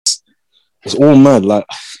it's all mad. Like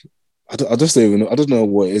I just don't even know. I don't know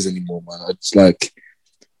what it is anymore, man. It's like,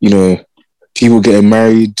 you know, people getting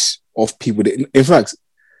married off people. In fact,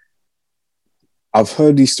 I've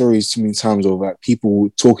heard these stories too many times of like people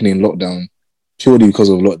talking in lockdown purely because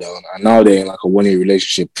of lockdown, and now they're in like a 1 year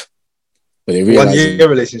relationship, but they realize 1 year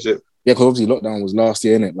relationship. Yeah, because obviously lockdown was last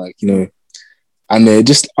year, innit? Like, you know, and I'm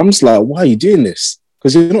just like, why are you doing this?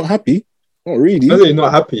 Because you're not happy. Not really. I know you're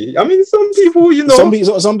not happy. I mean, some people, you know, some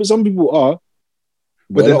people are,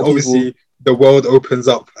 but then obviously the world opens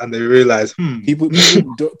up and they realize,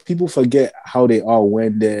 people forget how they are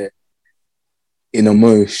when they're in a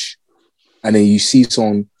mush, and then you see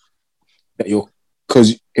someone that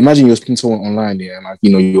because imagine you're speaking to someone online, yeah, and like,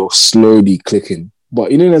 you know, you're slowly clicking,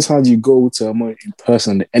 but you know, that's how you go to a mush in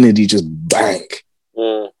person, the energy just bang,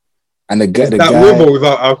 and the guy with or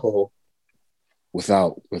without alcohol.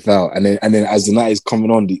 Without, and then as the night is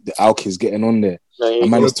coming on, the alcohol is getting on there. A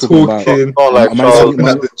man is talking about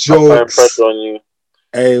the jokes. Pressure on you.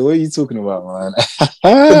 Hey, what are you talking about, man?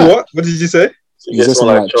 What did you say? You said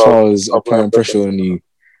something like Charles applying pressure on you.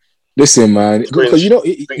 Listen, man, because you know,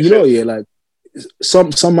 yeah, like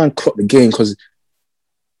some man clock the game because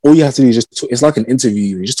all you have to do is just it's like an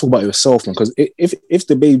interview. You just talk about yourself, man. Because if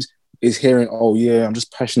the babes is hearing, oh yeah, I'm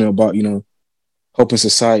just passionate about, you know, helping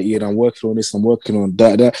society, and I'm working on this, I'm working on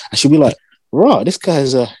that, I should be like, right, this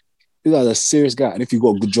guy's a serious guy, and if you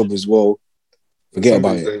got a good job as well, forget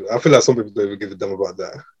about it. I feel like some people don't even give a damn about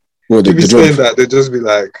that. Well, the saying that, they just be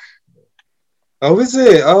like, oh, is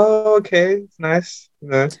it? Oh, okay, it's nice. You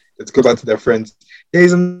know, let's go back to their friends. Yeah,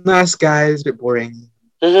 he's a nice guy. He's a bit boring.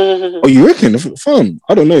 Oh, you reckon? Fun?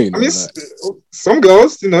 I don't know. You know, I mean, some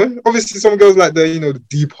girls, you know, obviously some girls like the, you know, the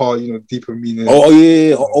deeper meaning. Oh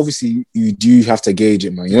yeah. Obviously, you do have to gauge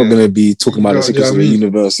it, man. You're not gonna be talking about the secrets of the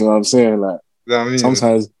universe. You know what I'm saying? Like,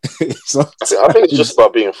 sometimes. I think it's just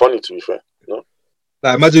about being funny. To be fair, no.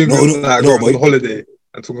 Like, imagine going on holiday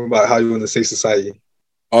and talking about how you want to save society.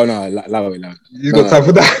 Oh no, allow it. You got time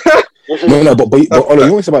for that? No, but you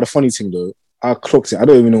know what's about the funny thing though? I clocked it. I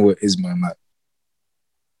don't even know what it is, man. Like,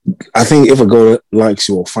 I think if a girl likes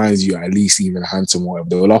you or finds you at least even handsome or whatever,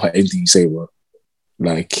 they'll laugh at anything you say, bro.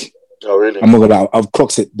 Like, oh really? I'm not gonna lie, I've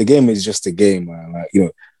clocked it. The game is just a game, man. Like, you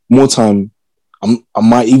know, more time, I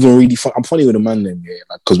might even really. I'm funny with a man then, yeah,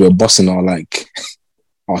 like, because we're busting our like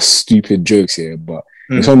our stupid jokes here. But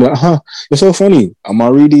it's like, you're so funny. Am I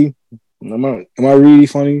really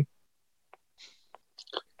funny?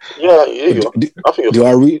 Yeah, I think. Do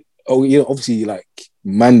I read? Oh yeah, obviously, like,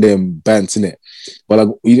 man, them bands in it. But like,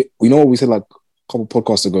 we know what we said like a couple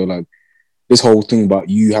podcasts ago. Like, this whole thing about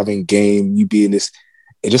you having game, you being this,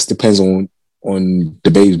 it just depends on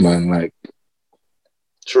the babes, man. Like,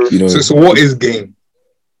 true. You know. So what is game?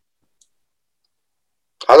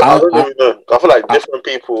 I don't even know. I feel like different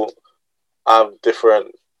people have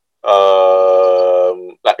different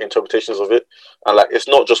like interpretations of it, and like it's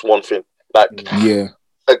not just one thing. Like, yeah.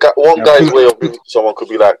 One guy's way of being someone could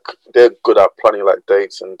be like they're good at planning like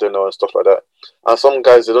dates and dinner and stuff like that, and some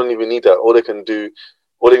guys they don't even need that. All they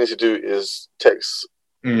need to do is text.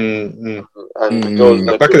 And back in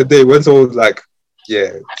the day when someone was like,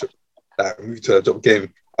 yeah, like move to a job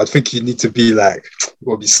game, I think you need to be like, you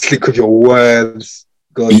gotta be slick with your words.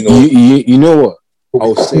 God, you know what I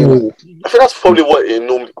was saying. Like, I think that's probably what it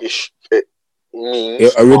normally means.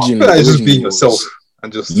 Originally, it's just being yourself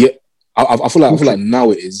and just I feel like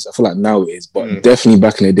now it is. But definitely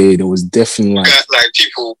back in the day, there was definitely like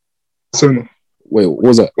people. So wait, what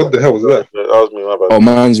was that? What the hell was that? Yeah, that was me. My bad. Oh,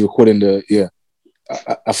 man's recording the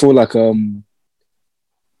I feel like when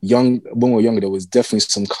we were younger, there was definitely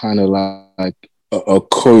some kind of like a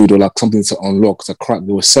code or like something to unlock, to crack.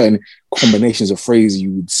 There were certain combinations of phrases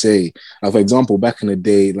you would say. Like, for example, back in the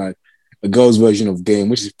day, like a girl's version of game,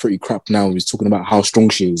 which is pretty crap now, is talking about how strong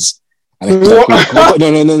she is. And no.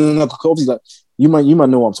 Obviously, like, you might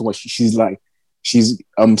know what I'm talking about. She's like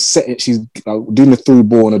doing a through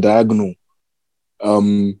ball on a diagonal,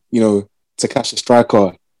 you know, to catch a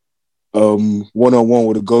striker, one-on-one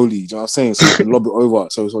with a goalie. You know what I'm saying? So you can lob it over.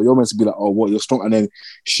 So you're meant to be like, oh, what, you're strong, and then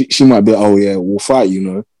she might be like, oh yeah, we'll fight, you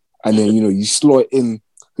know. And then, you know, you slow it in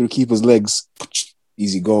through the keeper's legs,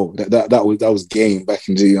 easy goal. That was game back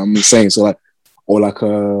in the day. You know what I'm saying? So like, or like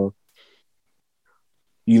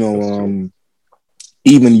you know,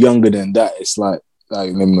 even younger than that, it's like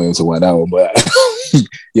let me not talk about that one, but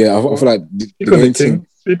yeah, I feel like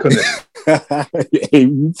Speak on it.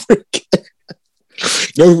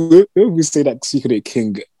 Don't say that Secret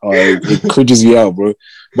King. It cringes me out, bro.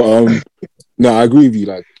 But no, I agree with you.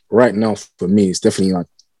 Like, right now, for me, it's definitely like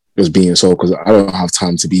just being yourself, because I don't have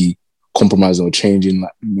time to be compromising or changing.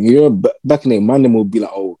 Like, you know, back in the day, man, them would be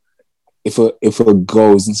like, oh, if a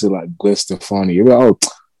girl is into like Gwen Stefani, you're like, oh,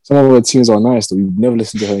 some of her tunes are nice, though. You've never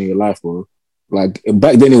listened to her in your life, bro. Like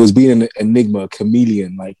back then, it was being an enigma, a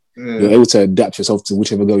chameleon. Like you're able to adapt yourself to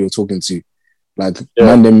whichever girl you're talking to. Like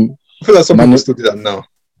man, them. I feel like some people still do that now.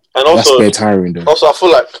 And also, that's very tiring, though. Also, I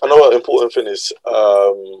feel like another important thing is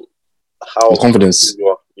how confidence you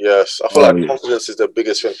are. Yes, I feel like confidence is the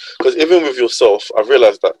biggest thing, because even with yourself, I've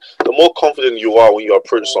realized that the more confident you are when you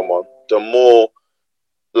approach someone, the more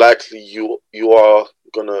likely you are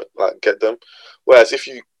gonna like get them. Whereas if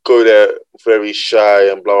you go there very shy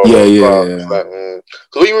and blah blah blah, it's like,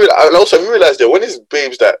 because you realize, and also you realize that when it's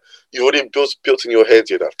babes that you've already built in your head,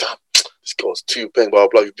 you're like, damn, this girl's too bang, blah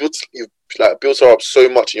blah. You've built her up so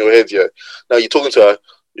much in your head, yeah. Now you're talking to her,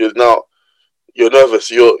 you're nervous.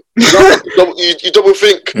 You double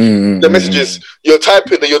think the messages. You're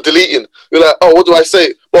typing and you're deleting. You're like, oh, what do I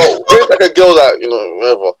say? Well, when it's like a girl that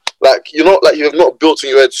whatever. Like you're not like you have not built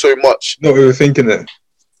in your head so much. Not overthinking it.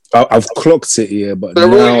 I've clocked it, yeah, but now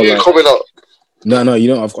like, coming up.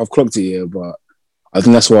 No, I've clocked it, yeah, but I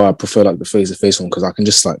think that's why I prefer like the face-to-face one, because I can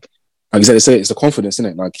just like I said, it's the confidence,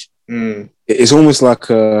 isn't it? Like it's almost like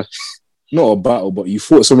not a battle, but you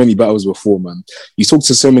fought so many battles before, man. You talked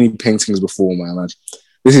to so many paintings before, man. Like,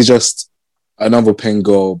 this is just another pen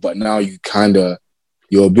girl, but now you're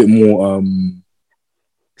a bit more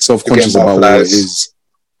self-conscious about what it is.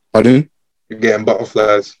 Pardon? You're getting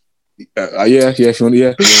butterflies. Yeah, if you want,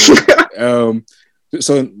 yeah.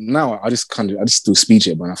 So now I just do speech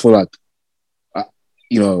it, man. I feel like,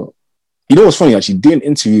 you know what's funny? Actually, doing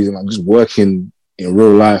interviews and like just working in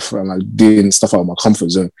real life and like doing stuff out of my comfort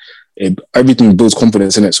zone. Everything builds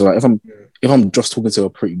confidence in it. So like if I'm just talking to a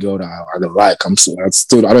pretty girl that I don't like, I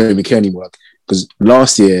don't even care anymore. Because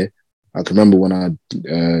last year I can remember when I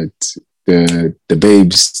the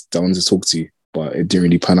babes that I wanted to talk to, but it didn't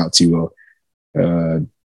really pan out too well.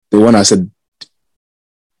 The one I said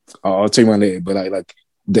I'll tell you one later, but like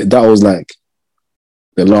that was like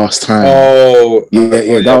the last time. Oh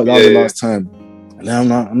yeah, that was the last time. And now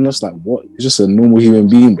I'm just like, what? It's just a normal human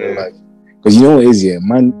being, bro. Like, because you know what it is, yeah,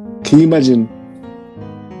 man. Can you imagine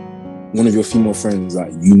one of your female friends,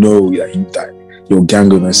 like that you're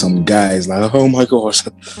ganging with some guys, like, oh my gosh,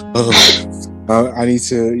 I need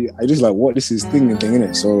to. I just like, what? This is thing,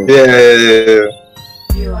 innit? So yeah.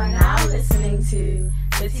 You are now listening to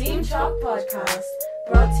the Team Chalk Podcast,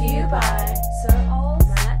 brought to you by Sir Old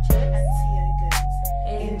Mattress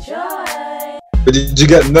and CO Goods. Enjoy. But did you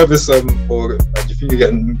get nervous, or do you think you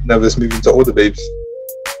get nervous moving to older babes?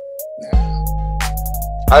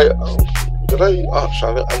 I remember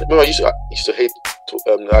I used to hate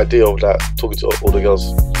the idea of that talking to older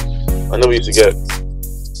girls. I never used to get.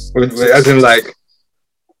 Wait, as in like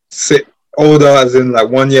older, as in like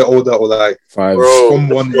 1 year older, or like 5. From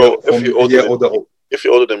 1 year, older. If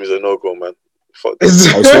you're older than me, it's a no go, man. Fuck I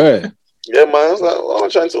swear. Yeah, man. I was like, I'm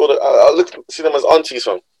trying to order. I see them as aunties,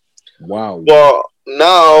 fam. Wow. But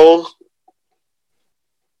now,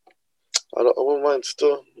 I wouldn't mind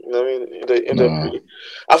still. You know what I mean?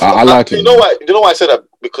 I like it. You know why I said that?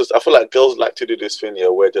 Because I feel like girls like to do this thing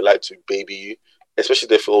here where they like to baby you, especially if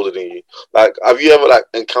they feel older than you. Like, have you ever like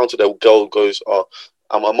encountered a girl who goes, "Oh,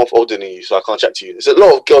 I'm a month older than you, so I can't chat to you"? There's a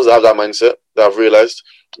lot of girls that have that mindset that I've realized.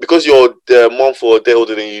 Because you're a month or a day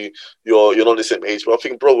older than you, you're not the same age. But I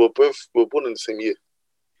think, bro, we're born in the same year.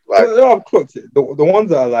 Like, I've clocked it. The ones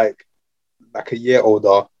that are like a year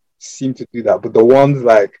older seem to do that, but the ones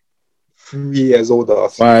like 3 years older,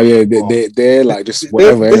 they're like just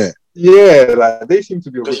whatever, innit? Yeah, like they seem to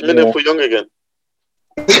be. Because you made them feel young again.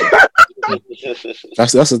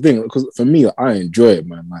 That's the thing. Because for me, I enjoy it,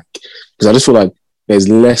 man. Like, because I just feel like there's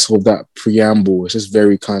less of that preamble. It's just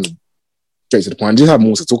very kind of straight to the point. I just have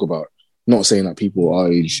more to talk about. Not saying that people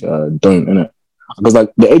our age don't, innit? Because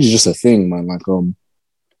like the age is just a thing, man. Like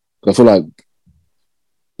I feel like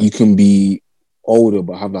you can be older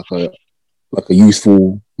but have like a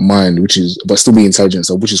youthful mind, but still be intelligent,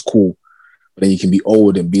 so which is cool. But then you can be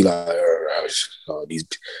old and be like, oh,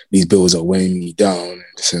 these bills are weighing me down, and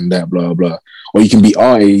this and that, blah blah. Or you can be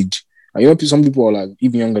our age. Like, some people are like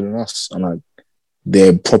even younger than us, and like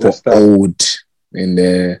they're proper old, and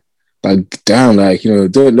they're like, damn, like,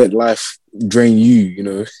 don't let life drain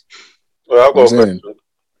you, Well, I've got a question.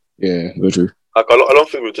 Yeah, very true. Like, I don't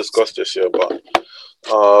think we've discussed this yet, but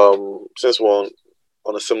since we're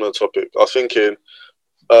on a similar topic, I was thinking,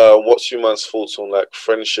 what's your man's thoughts on like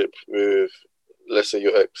friendship with, let's say,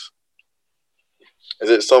 your ex? Is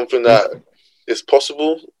it something that is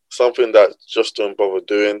possible, something that just don't bother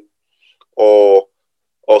doing, or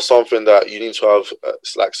something that you need to have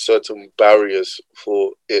like certain barriers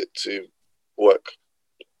for it to work?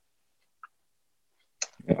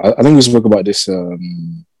 I think we spoke about this about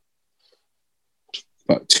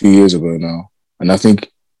 2 years ago now, and I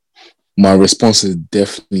think my response has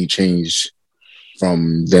definitely changed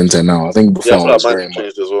from then to now. I think before I was very much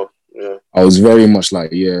changed as well. Yeah, I was very much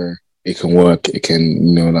like, yeah, it can work. It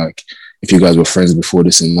can, like if you guys were friends before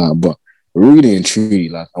this and that. But really and truly,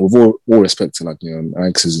 like with all respect to like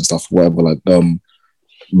exes and stuff, whatever, like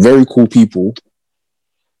very cool people,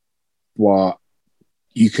 but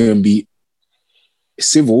you can be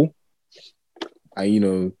civil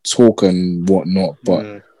and talk and whatnot.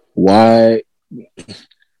 But why?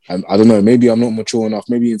 I don't know. Maybe I'm not mature enough.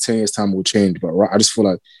 Maybe in 10 years' time will change. But I just feel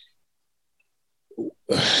like,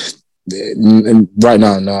 and right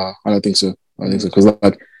now, nah, I don't think so. Because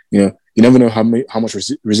you never know how much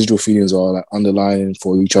residual feelings are like underlying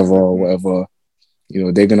for each other or whatever.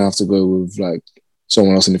 They're gonna have to go with like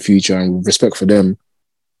someone else in the future, and with respect for them,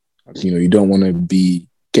 you don't want to be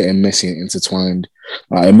getting messy and intertwined.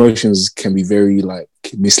 Emotions can be very like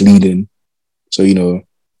misleading, so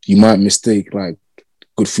you might mistake like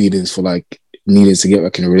good feelings for like needing to get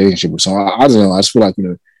back in a relationship. So I don't know. I just feel like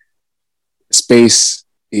space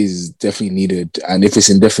is definitely needed, and if it's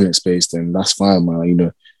indefinite space, then that's fine,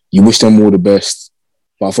 man. You wish them all the best,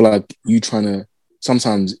 but I feel like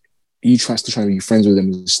sometimes you still trying to be friends with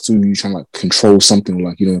them, still you trying to like control something,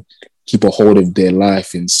 like keep a hold of their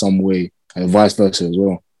life in some way, and vice versa as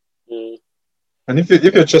well. And if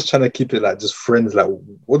you're just trying to keep it like just friends, like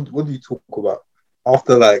what do you talk about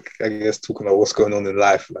after, like, I guess talking about what's going on in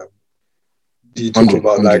life? Like, do you talk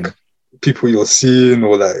about like people you're seeing,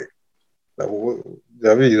 or like what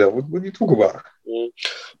do you talk about?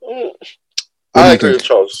 I agree with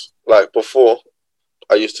Charles. Like before,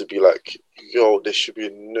 I used to be like, yo, there should be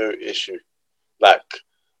no issue. Like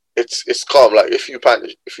it's calm. Like if you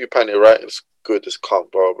panic right, it's good, it's calm,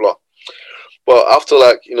 blah blah blah. But after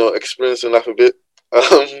like experiencing life a bit,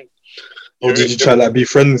 or did you try like be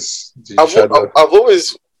friends? I've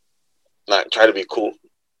always like tried to be cool,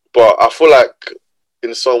 but I feel like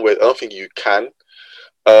in some way I don't think you can,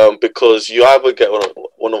 because you either get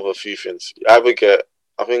one of a few things. You either get,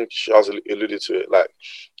 I think Charles alluded to it, like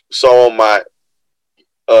someone might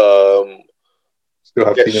still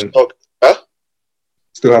have feelings.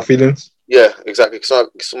 Still have feelings? Yeah, exactly. Some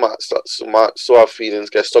might still have feelings,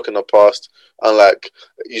 get stuck in the past, and like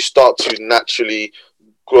you start to naturally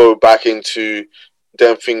grow back into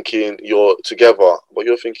them thinking you're together, but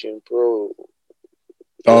you're thinking, bro.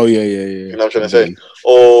 Oh yeah. You know what I'm trying to say?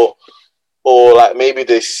 Or like maybe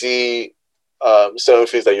they see certain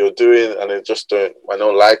things that you're doing and they just don't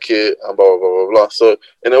like it and blah blah blah blah blah. So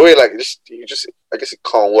in a way, like you just I guess it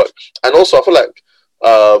can't work. And also I feel like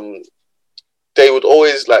they would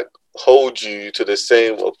always like hold you to the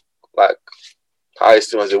same like high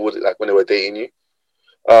esteem as they would like when they were dating you.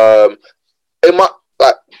 It might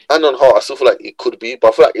like hand on heart, I still feel like it could be, but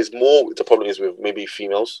I feel like it's more the problem is with maybe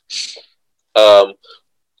females. I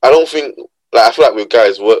don't think like I feel like with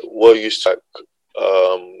guys we're used to like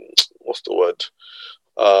what's the word?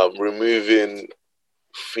 Removing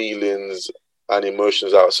feelings and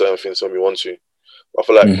emotions out of certain things when we want to. I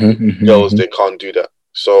feel like girls they can't do that.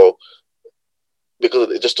 So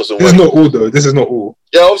because it just doesn't work. This is not all though. This is not all.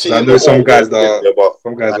 Yeah, obviously. I know some guys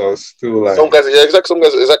are still like some guys. Yeah,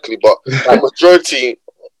 exactly. But the majority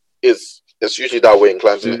is usually that way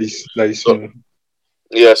inclined.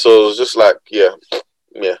 Yeah, so it's just like yeah.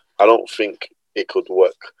 I don't think it could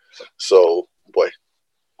work. So boy,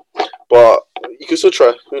 but you can still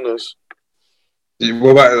try. Who knows?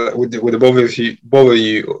 What about would it bother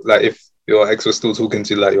you like if your ex was still talking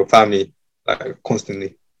to like your family like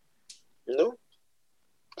constantly? No.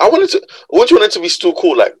 I wouldn't you want it to be still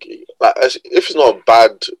cool? Like if it's not a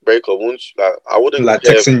bad breakup, I wouldn't like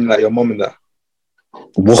texting like your mom and that.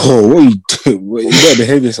 Whoa, what are you doing? You gotta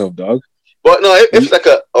behave yourself, dog. But no, if it's like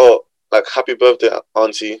like happy birthday,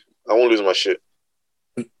 auntie, I won't lose my shit.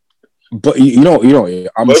 But you know,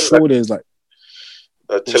 I'm sure there's like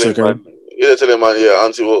telling man, yeah,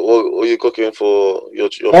 auntie, what are you cooking for your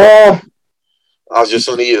how's your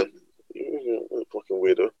son eating? Fucking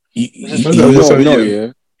weirdo.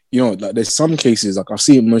 Like there's some cases like I've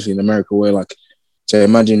seen it mostly in America where like, so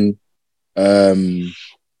imagine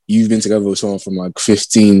you've been together with someone from like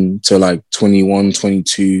 15 to like 21,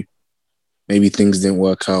 22, maybe things didn't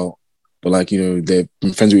work out, but like they're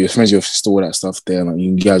friends with your sister, all that stuff there. Like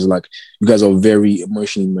you guys are very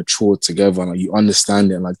emotionally mature together. Like you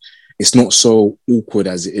understand it. Like it's not so awkward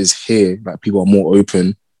as it is here. Like people are more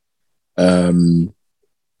open.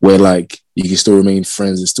 Where like you can still remain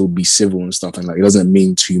friends and still be civil and stuff, and like it doesn't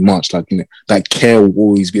mean too much. Like that care will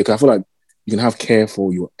always be. Like, I feel like you can have care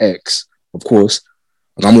for your ex, of course.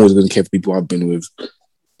 Like, I'm always going to care for people I've been with,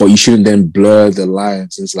 but you shouldn't then blur the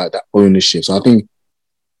lines into like that ownership. So I think,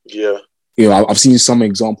 I've seen some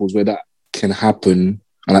examples where that can happen,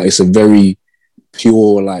 and like it's a very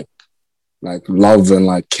pure like love and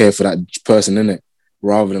like care for that person, innit?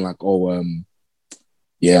 Rather than like, I'm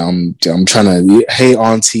trying to, hey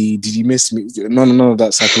auntie, did you miss me? None of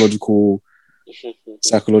that psychological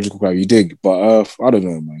crap, you dig? But I don't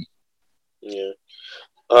know, man. Yeah.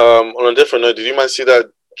 On a different note, did you see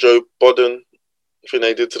that Joe Budden thing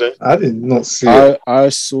they did today? I did not see it. I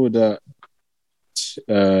saw that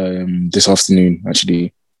this afternoon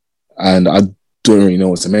actually, and I don't really know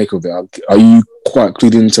what to make of it. Are you quite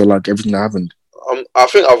clued into like everything that happened? I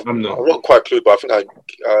think I'm not quite clued, but I think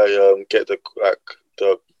I get the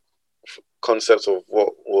concept of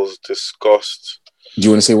what was discussed. Do you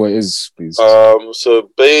want to say what it is, please? So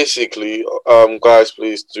basically, guys,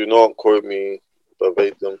 please do not quote me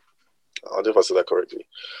verbatim. I don't know if I said that correctly,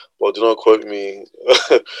 but do not quote me.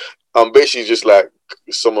 I'm basically just like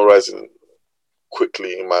summarizing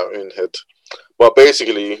quickly in my own head. But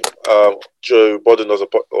basically, Joe Budden has a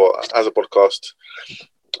podcast.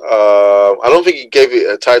 I don't think he gave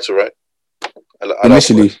it a title, right?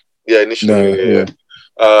 Initially. Yeah.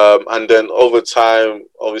 And then over time,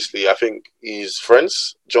 obviously, I think his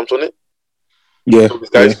friends jumped on it. Yeah. Two of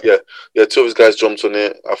his guys jumped on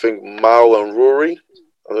it. I think Mal and Rory.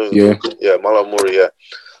 Mal and Rory, yeah.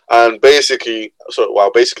 And basically, So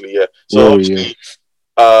Rory,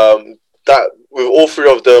 that with all three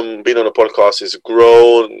of them being on the podcast has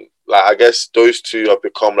grown. Like, I guess those two have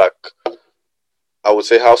become like, I would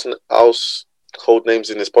say, household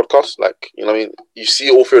names in this podcast. Like, you know what I mean? You see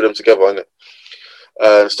all three of them together, innit?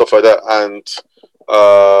 And stuff like that. And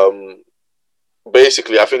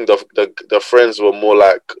basically, I think the friends were more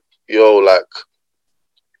like,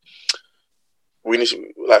 we need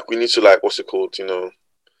to like, what's it called? You know,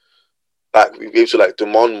 like we need to like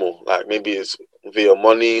demand more. Like maybe it's via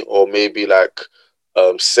money, or maybe like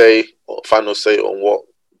final say on what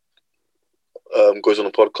goes on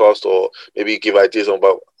the podcast, or maybe give ideas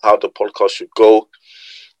about how the podcast should go.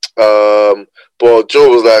 But Joe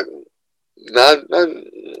was like,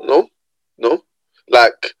 no,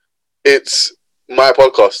 like it's my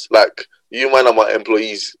podcast. Like, you man are my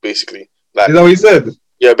employees, basically. Like, is that what he said?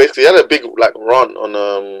 Yeah, basically, he had a big like run on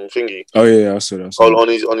thingy. Oh yeah, I saw that.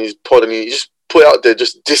 On his pod, and he just put it out there,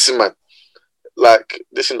 just dissing man, like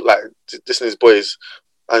dissing his boys,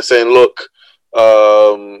 and saying, look,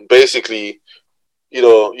 basically, you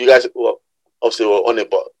know, you guys, well, obviously were on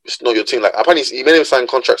it, but it's not your team. Like, apparently, he made him sign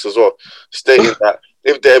contracts as well, stating that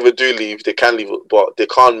if they ever do leave, they can leave, but they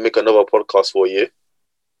can't make another podcast for a year.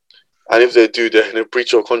 And if they do, they're in a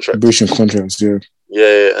breach of contract. Breach of contracts, yeah.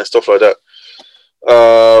 Yeah, and stuff like that.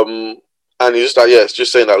 And he's just like, it's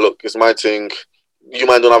just saying that, look, it's my thing. You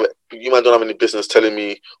man don't have any business telling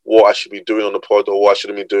me what I should be doing on the pod or what I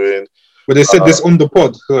shouldn't be doing. But they said this on the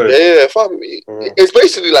pod. Yeah, fam. It's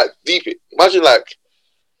basically like deep. Imagine like,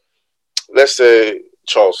 let's say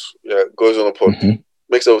Charles, goes on a pod,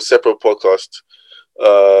 makes a separate podcast,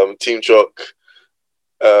 Team Chalk,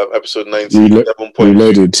 episode 19,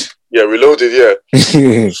 Reloaded. Yeah, Reloaded. Yeah.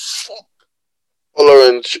 Ola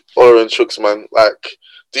and Chooks, man. Like,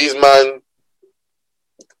 these man,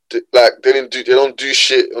 they don't do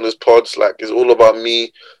shit on his pods. Like, it's all about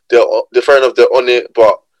me. They're fair enough, they're on it,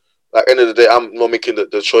 but like, end of the day, I'm not making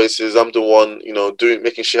the choices. I'm the one, you know,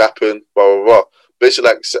 making shit happen. Blah blah blah. Basically,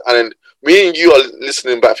 like, and then me and you are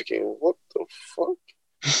listening back, thinking, what the fuck?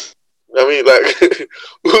 I mean, like,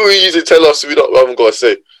 who are you to tell us we haven't got to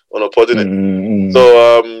say on a pod, innit?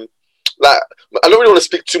 So, like, I don't really want to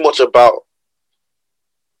speak too much about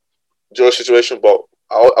Joe's situation, but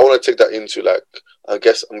I want to take that into, like, I'm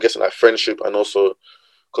guessing like friendship, and also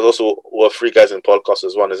because we're three guys in podcasts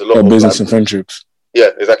as well. There's a lot of business and friendships.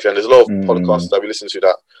 Yeah, exactly. And there's a lot of podcasts that we listen to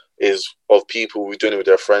that is of people who are doing it with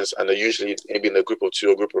their friends, and they're usually maybe in a group of two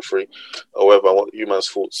or a group of three, or whatever. I want you man's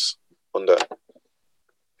thoughts on that.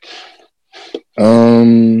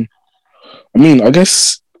 I mean, I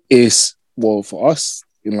guess it's, well, for us,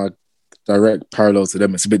 in like direct parallel to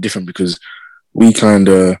them, it's a bit different because we kind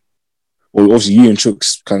of, well, obviously you and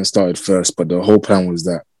Chooks kind of started first, but the whole plan was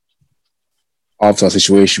that after our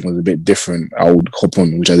situation was a bit different, I would hop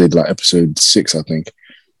on, which I did like episode 6, I think.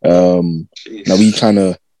 Now we kind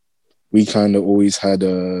of always had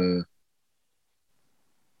that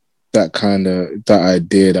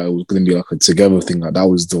idea that it was going to be like a together thing. Like, that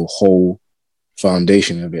was the whole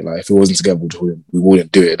foundation of it. Like, if it wasn't together, we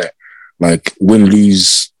wouldn't do it. Like win,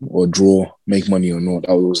 lose or draw, make money or not,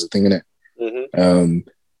 that was the thing, innit?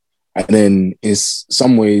 And then in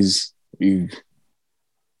some ways we've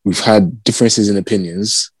had differences in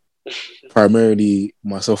opinions, primarily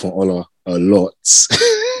myself and Ola a lot.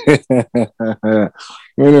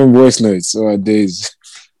 Them voice notes days.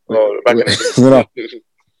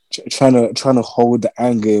 Trying to hold the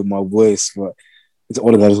anger in my voice, but it's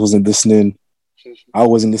Ola that just wasn't listening. I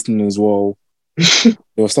wasn't listening as well. There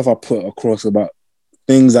was stuff I put across about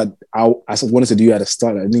things that I wanted to do at the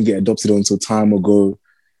start that I didn't get adopted on until time ago.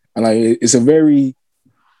 And it's a very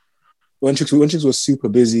when Chicks was super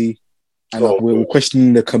busy and we're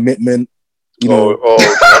questioning the commitment. You know,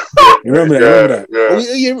 remember that?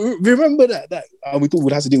 Yeah. Remember that? We thought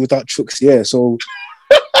we'd have to do it without Chooks. Yeah, so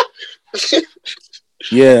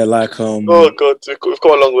yeah, like oh god, we've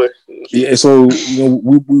come a long way. Yeah, so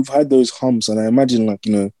we've had those humps, and I imagine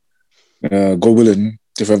God willing,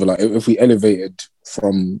 if ever if we elevated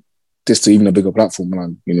from this to even a bigger platform,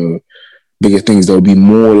 and bigger things, there would be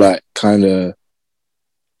more kind of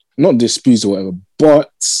not disputes or whatever,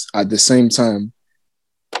 but at the same time,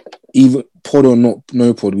 even pod or no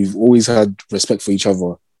pod, we've always had respect for each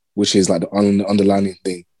other, which is the underlying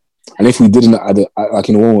thing. And if we didn't, when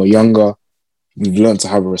we were younger, we've learned to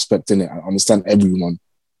have a respect in it and understand everyone.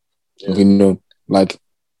 Yeah.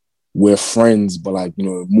 We're friends, but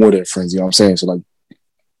more than friends. You know what I'm saying? So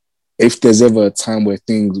if there's ever a time where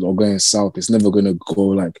things are going south, it's never gonna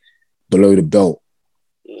go below the belt.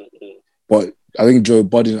 Mm-hmm. But I think Joe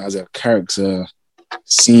Budden as a character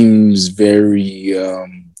seems very.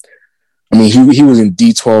 He was in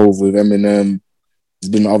D12 with Eminem. He's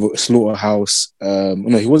been in other Slaughterhouse.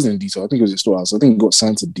 No, he wasn't in D12. I think he was in Slaughterhouse. I think he got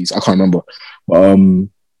signed to D12. I can't remember. But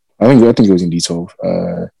I think he was in D12,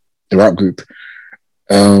 the rap group.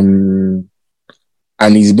 And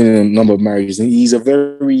he's been in a number of marriages. And he seems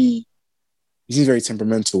very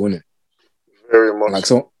temperamental, isn't it? Very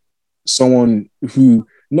much. Someone who,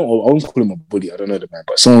 I won't call him a bully. I don't know the man,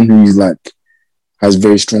 but someone who's has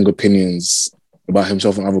very strong opinions about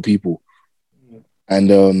himself and other people.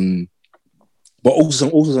 And but also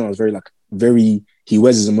someone very very he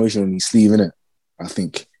wears his emotion on his sleeve, innit? I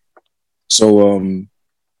think. So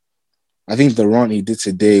I think the rant he did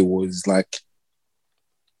today was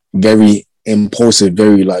very impulsive,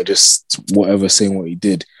 very just whatever, saying what he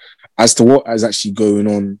did. As to what is actually going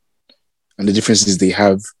on and the differences they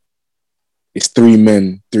have, it's three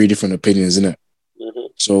men, three different opinions, innit? Mm-hmm.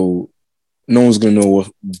 So no one's gonna know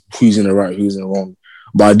who's in the right, who's in the wrong.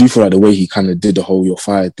 But I do feel the way he kind of did the whole "you're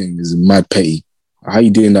fired" thing is mad petty. How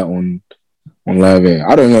you doing that on live air?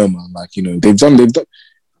 I don't know, man. They've done.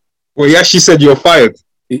 Well, he actually said you're fired.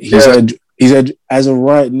 He said, as of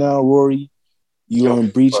right now, Rory, you are in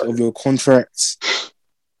breach of your contracts.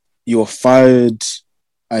 You're fired,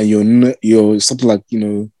 and you're something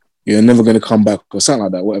you're never going to come back or something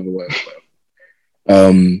like that. Whatever.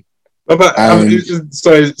 But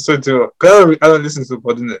sorry to. I don't listen to the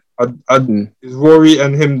pod, innit? Is Rory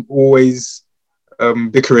and him always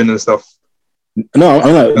bickering and stuff? No,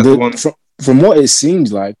 I know. From what it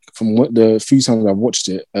seems like, from what the few times I've watched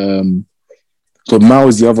it, so Mal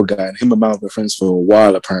is the other guy, and him and Mal have been friends for a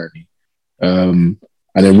while apparently. And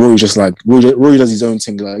then Rory's just Rory does his own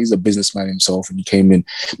thing. He's a businessman himself, and he came in.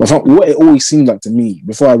 But what it always seemed like to me,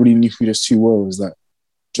 before I really knew who those two were, was that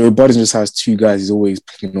Joe Budden just has two guys he's always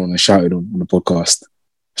picking on and shouting on the podcast.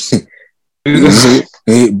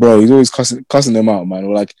 Bro, he's always cussing them out, man.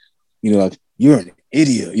 Or you're an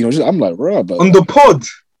idiot. I'm bro. On the pod?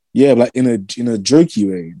 Yeah, in a jokey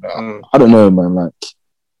way. I don't know, man.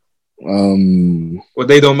 Well,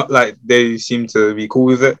 they don't they seem to be cool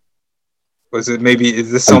with it. Or is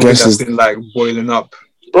this something that's been boiling up?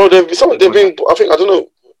 Bro, they've been. I think I don't know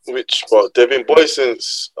which, but they've been boys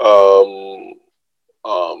since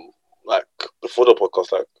before the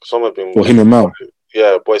podcast. Some have been. For him and Mal.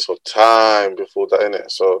 Yeah, boys for time before that,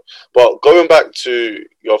 innit? So, but going back to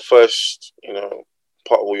your first,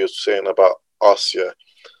 part of what you were saying about us, yeah,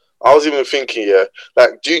 I was even thinking, yeah,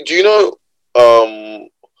 do you know,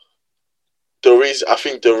 the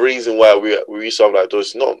reason why we used to have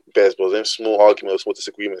those, not bears, but them small arguments, small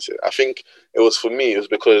disagreements here, I think it was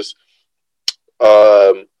because,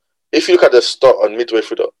 if you look at the start and midway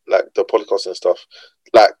through the podcast and stuff,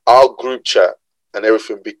 our group chat and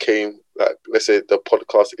everything became let's say the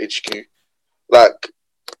podcast HQ.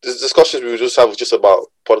 The discussions we would just have was just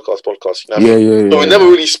about podcast. You know what I mean? So we never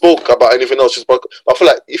really spoke about anything else. Just podcast. I feel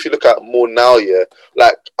if you look at more now, yeah,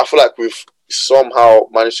 I feel we've somehow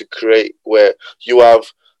managed to create where you have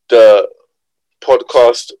the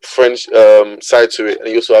podcast French side to it, and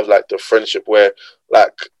you also have the friendship where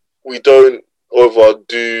we don't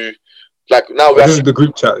overdo now we have the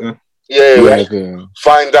group chat, yeah. Yeah.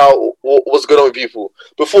 Find out what's going on with people.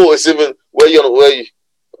 Before it's even where you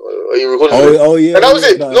Are you recording? Oh yeah. And that was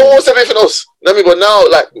it. No one said anything else. I mean, but now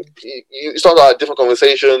like you start out different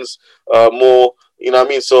conversations, more. You know what I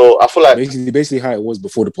mean? So I feel like basically how it was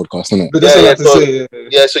before the podcast, isn't it? But that's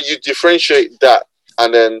so you differentiate that,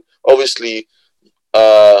 and then obviously,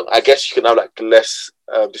 I guess you can have like less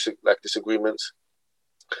disagreements.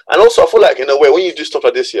 And also, I feel like in a way, when you do stuff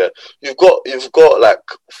like this, you've got like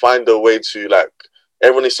find a way to like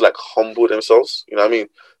everyone needs to like humble themselves. You know what I mean?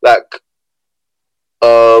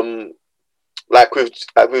 Like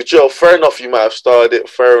with Joe, fair enough, you might have started it.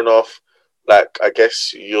 Fair enough, like I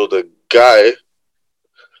guess you're the guy.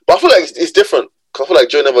 But I feel like it's different. Cause I feel like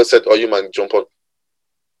Joe never said, "Oh, you man, jump on."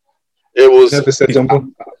 It was never said jump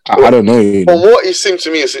on. I don't know. From what it seemed to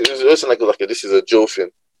me, it was like this is a Joe thing,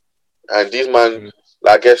 and these man,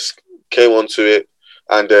 I guess, came onto it,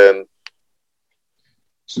 and then.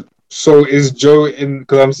 So is Joe in?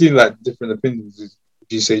 Because I'm seeing like different opinions.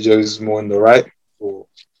 Do you say Joe is more on the right, or?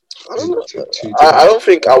 I don't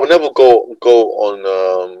think I would never go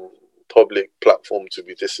on public platform to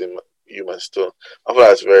be dissing you man still. I feel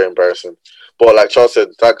like it's very embarrassing. But like Charles said,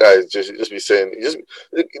 that guy is just be saying he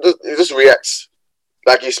just reacts.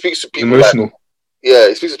 Like he speaks to people emotional. Like,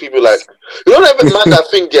 he speaks to people like you don't ever man that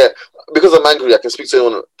think because I'm angry I can speak to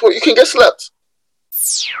anyone. But you can get slapped.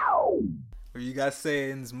 What you guys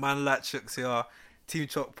saying? Man Latchooks here, Team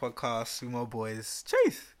Chop podcast with my boys.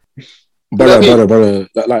 Chase. Brother.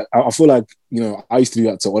 Like I feel like I used to do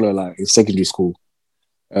that to Ola like in secondary school.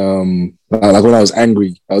 Like when I was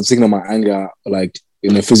angry, I was taking out my anger like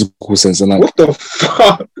in a physical sense, and like what the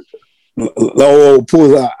fuck?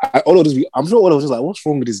 Pause. I'm sure Ola was just like, "What's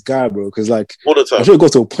wrong with this guy, bro?" Because like all the time, I'm sure it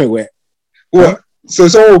got to a point where what? So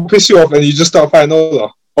someone will piss you off and you just start fighting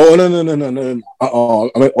Ola. Oh no! I mean,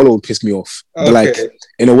 Ola would piss me off, but like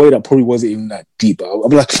in a way that probably wasn't even that deep. I'll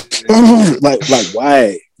be like, like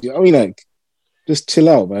why? You know what I mean? Like, just chill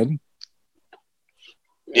out, man.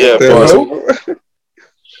 Yeah, but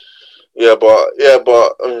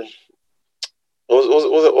what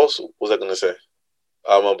was I gonna say?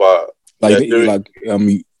 About like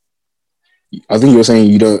I think you were saying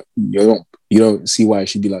you don't see why I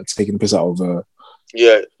should be like taking the piss out of.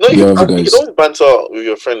 You don't banter with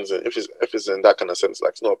your friends if it's in that kind of sense.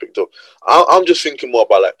 Like it's not a big deal. I'm just thinking more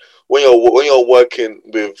about like when you're working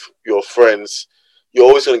with your friends, you're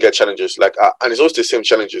always gonna get challenges. Like and it's always the same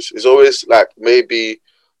challenges. It's always like maybe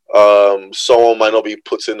someone might not be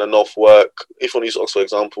putting enough work. If on use Oxford for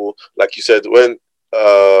example, like you said, when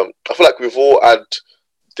I feel like we've all had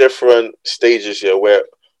different stages here where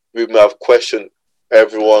we may have questioned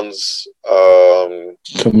everyone's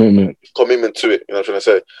commitment to it, you know what I'm trying to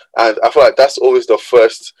say. And I feel like that's always the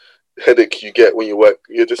first headache you get when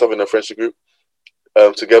you're just having a friendship group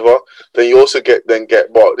together. Then you also get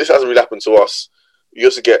well, this hasn't really happened to us. You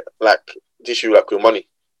also get like the issue like with money.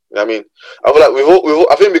 You know what I mean? I feel like we've all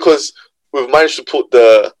I think because we've managed to put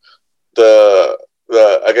the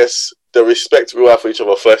I guess the respect we have for each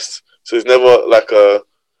other first. So it's never like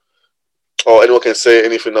anyone can say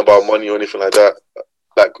anything about money or anything like that.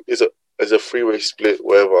 Like it's a freeway split,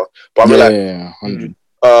 whatever. But I mean,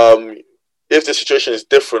 if the situation is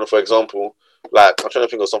different, for example, like I'm trying to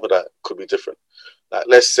think of something that could be different. Like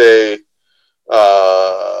let's say,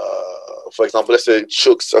 for example, let's say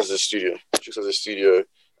Chooks has a studio,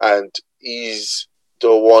 and he's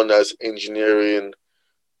the one that's engineering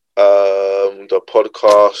the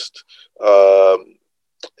podcast.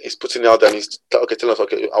 He's putting it out there and he's okay, telling us,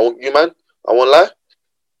 okay, I won't lie.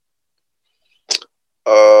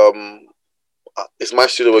 It's my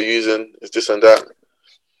studio we're using. It's this and that.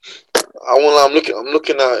 I won't lie. I'm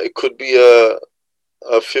looking at it could be a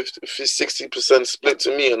 60% split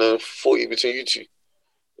to me and then 40 between you two.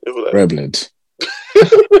 Reblet.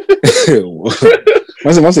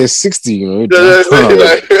 I say 60, you know.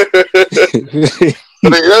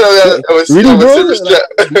 Really, bro?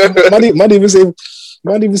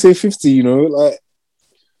 Might even say 50, you know, like.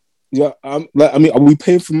 Yeah, I mean, are we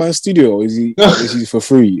paying for my studio or is he for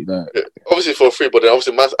free? Like, obviously for free, but then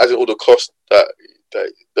obviously man's adding all the costs that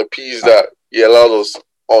the P's that he allowed us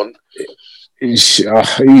on.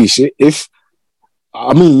 If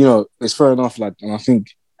I mean, you know, it's fair enough. Like, and I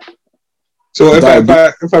think. So if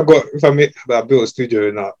I built a studio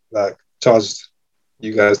and I like charged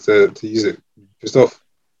you guys to use it yourself.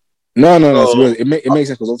 No. It makes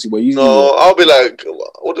sense because obviously we're using. No, I'll be like,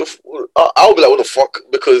 what the fuck?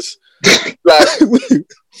 Because like, bro,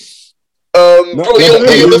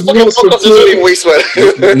 your fucking podcast is really waste, man.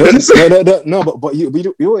 No, but you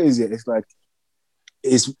know what it is? It's like,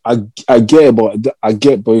 I get it, but I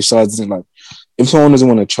get both sides. And like, if someone doesn't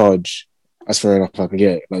want to charge, that's fair enough. I can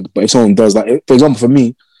get it. Like, but if someone does, like, for example, for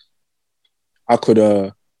me, I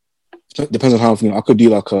could depends on how I'm feeling. I could do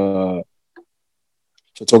like a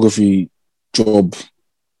photography job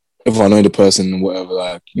if I know the person, whatever,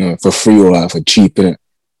 like, you know, for free or like for cheap, innit?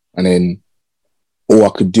 And then, or I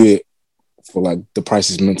could do it for like the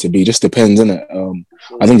price is meant to be. Just depends, innit?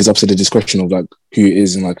 I think it's up to the discretion of like who it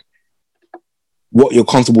is and like what you're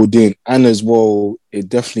comfortable doing. And as well, it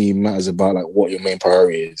definitely matters about like what your main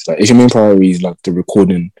priority is. Like if your main priority is like the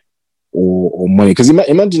recording or money, because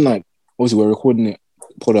imagine like obviously we're recording it,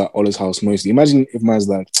 put at Ola's house mostly. Imagine if man's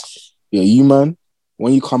like, yeah, you man,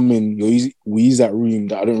 when you come in, we use that room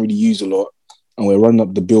that I don't really use a lot, and we're running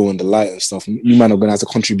up the bill and the light and stuff. You man are gonna have to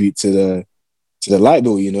contribute to the light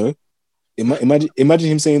bill, you know. Imagine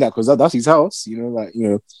him saying that, because that's his house, you know. Like, you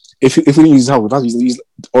know, if we didn't use his house, that's his.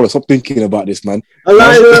 Ola, stop thinking about this, man. Tell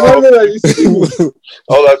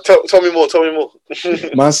me more.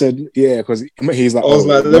 Man said, yeah, because he's like, I was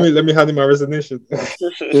like, let me hand in my resignation.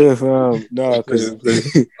 Yeah, no,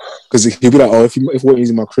 because he'll be like, oh, if we're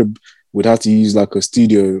using my crib, we'd have to use like a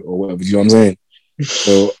studio or whatever. You know what I'm saying?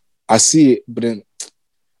 So I see it, but then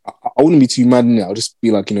I wouldn't be too mad in it. I'll just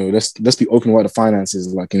be like, you know, let's be open about the finances,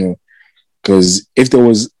 like, you know, because if there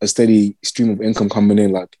was a steady stream of income coming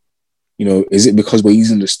in, like, you know, is it because we're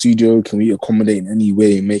using the studio? Can we accommodate in any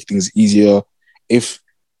way and make things easier? If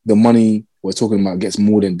the money we're talking about gets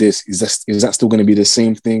more than this, is that still going to be the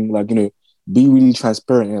same thing? Like, you know, be really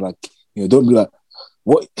transparent and like, you know, don't be like,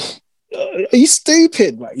 what? Are you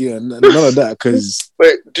stupid? Like, yeah, none of that. Because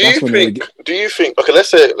wait, do you think? Okay, let's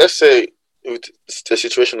say the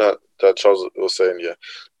situation that Charles was saying. Yeah,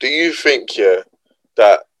 do you think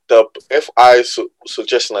that if I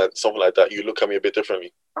suggest like something like that, you look at me a bit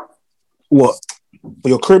differently? What? For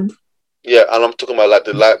your crib? Yeah, and I'm talking about like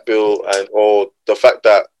the light bill or the fact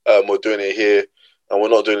that we're doing it here and we're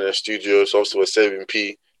not doing it in a studio, so obviously we're saving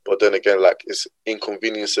P. But then again, like, it's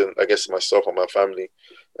inconveniencing, I guess, myself and my family.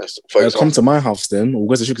 For example, come to my house then, or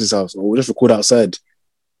go to Shuk's house, or we'll just record outside.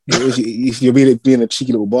 if you're being a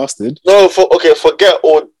cheeky little bastard. No, forget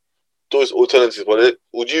all those alternatives. But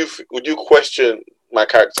would you question my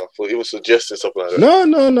character for even suggesting something like that? No.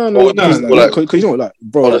 Because you know, like,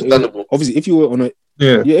 bro, like, obviously, if you were on a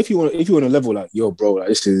if you were on a level like, yo, bro, like,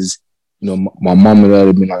 this is, you know, my mum and dad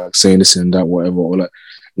have been like saying this and that, whatever, or like,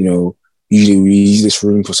 you know, usually we use this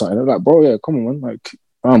room for something. I'm like, bro, yeah, come on, man, like.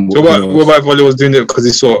 So what about Volley was doing it because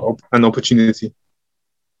he saw an opportunity?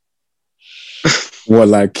 What,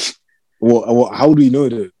 like, what? How do you know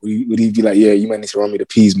that? Would he be like, yeah, you might need to run me the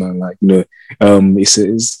peas, man? Like, you know,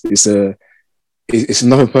 it's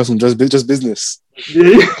nothing personal, just business.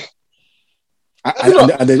 Yeah.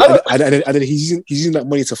 And then he's using that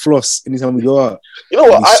money to floss anytime we go out. You know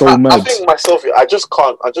what? I think myself, I just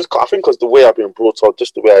can't. I think because the way I've been brought up,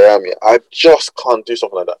 just the way I am, I just can't do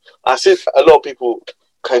something like that. I see a lot of people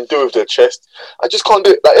can do it with their chest. I just can't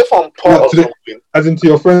do it. Like, if I'm part of something, as in to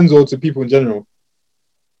your friends or to people in general.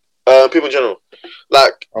 People in general.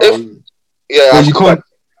 Like, you can't.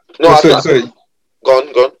 No, sorry. Go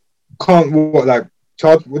on. Can't what, like,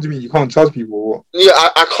 charge? What do you mean? You can't charge people or what? Yeah,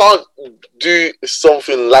 I can't do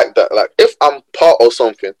something like that. Like, if I'm part of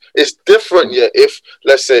something, it's different. Yeah, if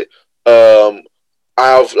let's say I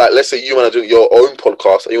have, like, let's say you want to do your own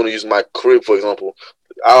podcast and you want to use my crib, for example,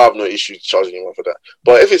 I have no issue charging anyone for that.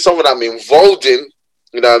 But if it's something I'm involved in,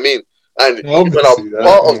 you know what I mean, and when I'm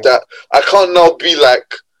part of that, I can't now be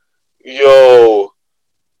like, yo,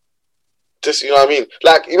 this, you know what I mean?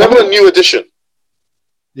 Like, you remember the New Edition?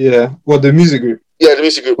 Yeah. What, the music group? Yeah, the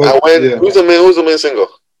music group. And who's the main singer?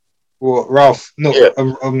 What, Ralph? No. Yeah.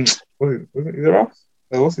 Is it Ralph?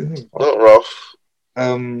 What's his name? Not Ralph.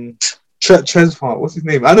 Trezfant. What's his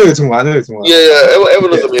name? I know it's one. Yeah.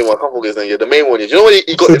 Everyone knows the main one. I can't forget his name. Yeah, the main one. Yeah. Do you know when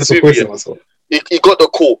he got the interview? He got the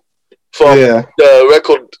call from the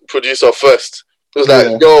record producer first. It was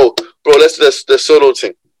like, yo, bro, let's do the solo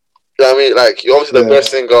thing. You know what I mean? Like, you're obviously the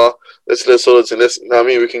best singer. Let's do the solo thing. You know what I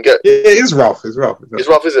mean? We can get. Yeah, it is Ralph. It's Ralph,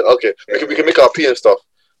 is it? Okay. We can make our P and stuff.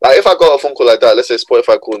 Like, if I got a phone call like that, let's say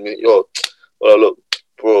Spotify called me, yo, well, look,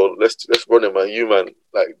 bro, let's run it, man. You, man,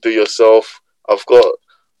 like, do yourself. I've got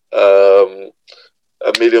 $1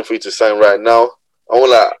 million for you to sign right now. I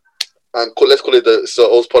want, like, let's call it the Sir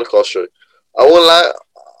O's podcast show. I want, like,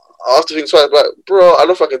 I have to think twice, like, bro, I don't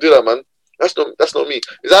know if I can do that, man. That's not me.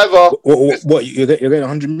 It's either what you're getting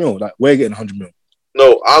 100 mil. Like, we're getting 100 mil.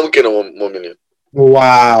 No, I'm getting 1 million.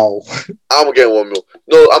 Wow. I'm getting 1 mil.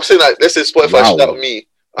 No, I'm saying, like, let's say Spotify shout out me.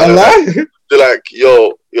 They're like,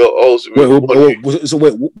 yo, O's. So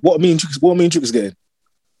what mean Trick is getting?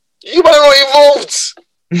 You might not involved.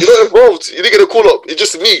 You're not involved. You didn't get a call up. It's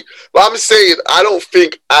just me. But I'm saying, I don't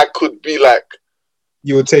think I could be like,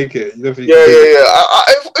 you would take it. You don't think yeah.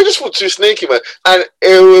 I just feel too snaky, man, and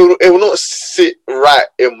it will not sit right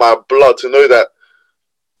in my blood to know that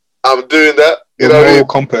I'm doing that. You know what I mean?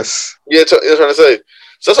 Compass. Yeah, you're trying to say.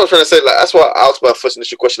 So that's what I'm trying to say. Like, that's why I asked my first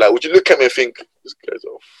initial question. Like, would you look at me and think this guy's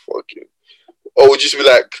fucking, or would you just be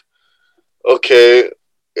like, okay,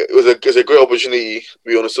 it was a great opportunity.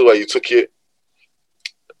 We understood why you took it.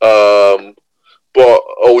 But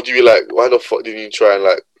or would you be like, why the fuck didn't you try and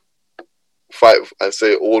like fight and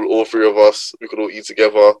say all three of us, we could all eat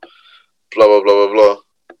together, blah blah blah blah blah.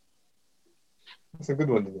 That's a good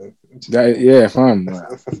one. Yeah, fine.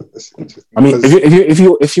 I mean, if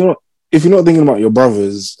you're not thinking about your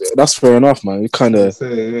brothers, that's fair enough, man. You kind of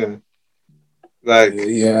yeah. Like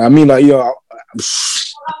yeah, I mean, like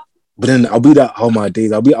but then I'll be that all my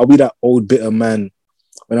days. I'll be that old bitter man.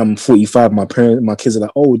 When I'm 45, my kids are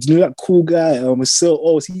like, "Oh, do you know that cool guy?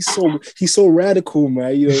 He's so radical,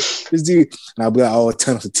 man. You know, this dude." And I'll be like, "Oh,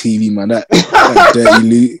 turn off the TV, man. That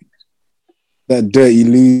dirty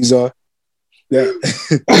loser." Yeah.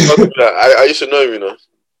 I used to know him, you know.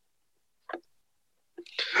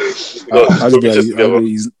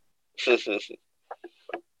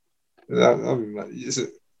 That'd be mad.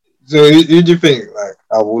 So, who do you think, like,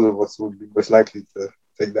 out of all of us, would be most likely to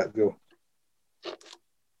take that deal?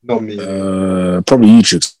 Not me. Probably you,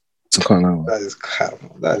 Chicks. That is crap.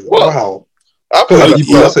 That is what? Wow. That's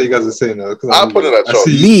what you guys are saying. Now, I put it at top.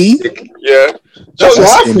 Me? Yeah.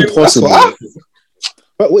 That's impossible.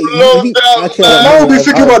 But wait, I will be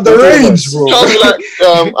thinking about the range, bro. Like,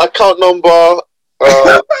 account number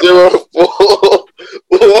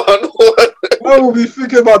 0411. I will be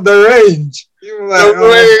thinking about the range. Like, the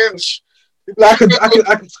range. Like,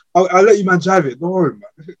 I'll let you man drive it. Don't worry, man.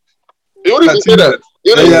 You wouldn't even say that.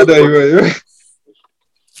 You will.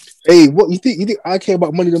 Hey, what you think I care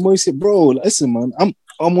about money the most? Bro, listen, man. I'm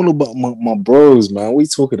all about my bros, man. What are you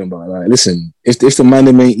talking about? Like, listen, if the man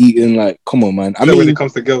them ain't eating, like, come on, man. I mean, when it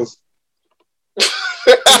comes to girls.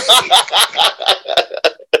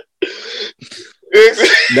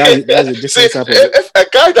 That's a different type of. If a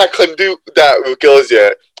guy that can do that with girls,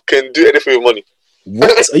 can do anything with money.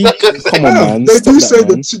 What are you? Come on, man. They do say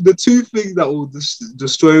the two things that will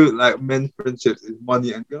destroy like men's friendships is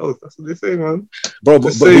money and girls. That's what they say, man. Bro,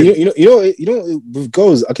 but you know, with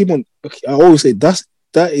girls, I always say that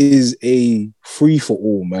is a free for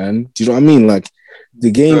all, man. Do you know what I mean? Like,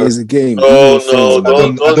 the game is a game. No, I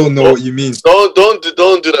don't know what you mean. Don't do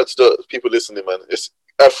that to the people listening, man. It's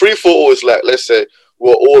a free for all. Is like, let's say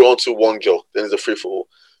we're all onto one girl, then it's a free for all.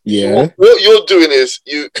 Yeah. What you're doing is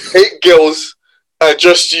you hate girls. And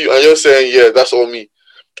just you, and you're saying, yeah, that's all me.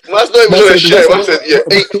 Man's not even going to share. Man said, yeah,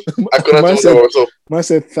 I couldn't do it myself. Man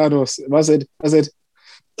said Thanos. I said,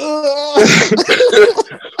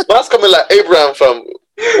 man's coming like Abraham, fam.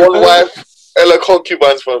 One wife, Ella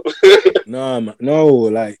concubines, fam. No,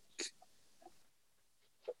 like,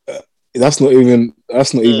 that's not even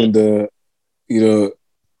the, you know,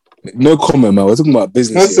 no comment, man. We're talking about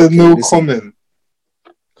business. That's no comment.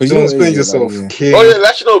 Don't explain yourself. Like, oh yeah,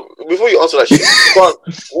 actually no. Before you answer that shit,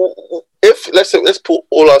 if let's put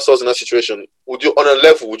all ourselves in that situation, would you on a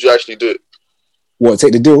level? Would you actually do it? What,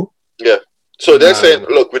 take the deal? Yeah. So they're saying,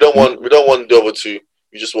 look, we don't want the other two.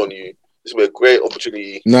 We just want you. This will be a great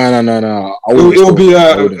opportunity. No. It'll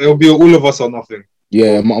be all of us or nothing.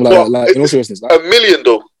 Yeah, like in all seriousness, like, $1 million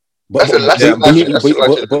though. But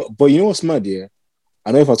you know what's mad? Yeah,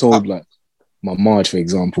 I know if I told like my Marge, for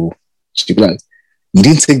example, she'd be like, You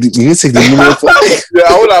didn't take the money for yeah, I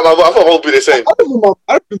thought I would be the same. I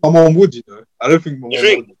don't think my mom would, you know. I don't think my mom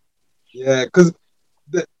would. Yeah, because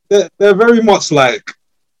they're very much like,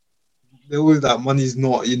 they're always like, money's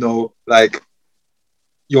not, you know, like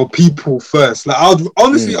your people first. Like, I'd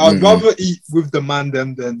rather eat with the man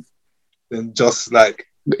than just like.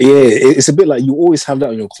 Yeah, it's a bit like you always have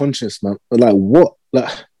that on your conscience, man. But like, what? Like,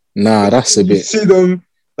 nah, that's a bit. You see them,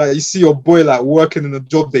 like, you see your boy like working in a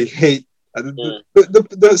job they hate.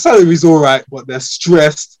 The salary's all right, but they're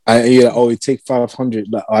stressed. You take 500.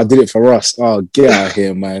 Like, I did it for us. Oh, get out of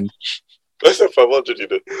here, man. Less than 500, you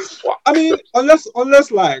know. I mean, unless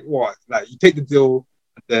like what, like you take the deal,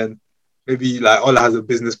 and then maybe like Ola has a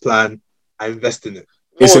business plan. I invest in it.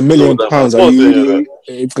 It's £1 million.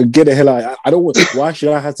 You could get the hell out. I don't want. Why should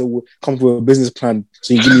I have to come up with a business plan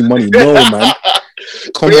so you give me money? No, man.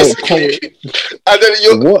 Come on. And then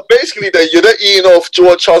you're eating off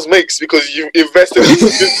what Charles makes because you invested in his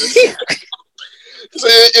business. So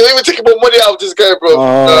you're even taking more money out of this guy, bro.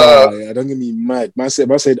 Yeah, don't get me mad. Man said,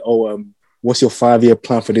 what's your 5-year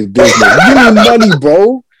plan for this business? Give me money,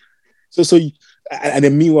 bro. So And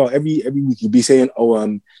then meanwhile, every week you'd be saying,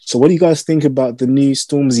 "Oh, so what do you guys think about the new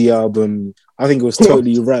Stormzy album? I think it was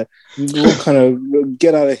totally right. What kind of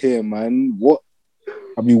get out of here, man? What?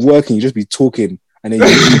 I'll be working, you just be talking, and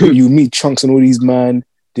then you meet Chunks and all these man.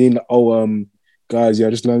 Then guys, yeah, I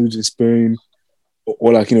just learned to spoon,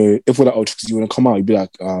 or like if we're like, oh, you want to come out, you'd be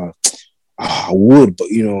like, I would, but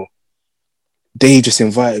they just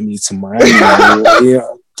invited me to Miami.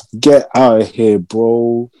 Yeah, get out of here,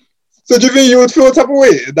 bro. So do you think you would feel a type of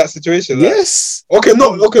way in that situation? Like, yes.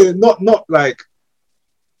 Not like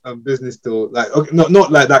business deal, like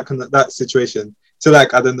not like that situation. So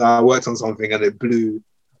like, I don't know, I worked on something and it blew.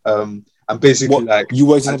 And basically you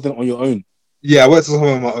worked on something on your own? Yeah, I worked on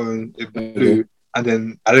something on my own. It blew, and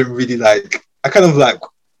then I didn't really I kind of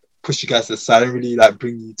push you guys to the side. I didn't really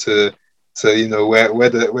bring you to where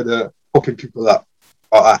the popping people are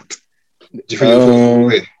at. Do you think you'll feel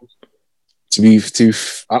way?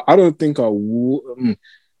 I don't think I would.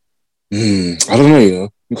 I don't know,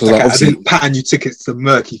 because I didn't pattern you tickets to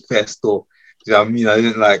Murky Fest, or you know what I mean? I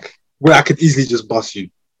didn't where I could easily just bust you.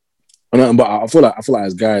 No, but I feel like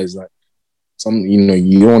as guys, you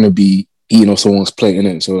don't want to be eating off someone's plate,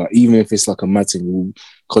 innit? So even if it's a mad thing,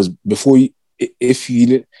 because before if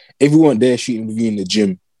you weren't there shooting with you in the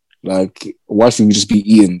gym, why should we just be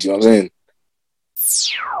eating? Do you know what I'm saying?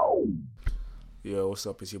 Yeah, what's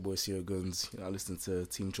up? It's your boy Sierra Guns. I listen to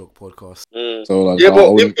Team Chalk podcast. So if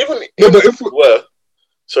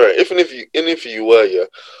you were,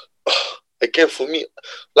 again for me,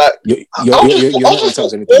 you're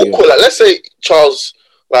awkward. Let's say Charles,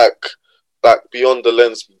 Beyond the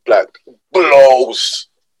Lens, blows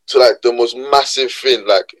to the most massive thing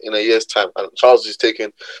in a year's time, and Charles is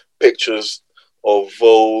taking pictures of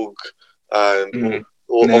Vogue and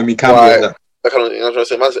Naomi Campbell. I'm trying to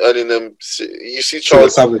say, man's earning them. You see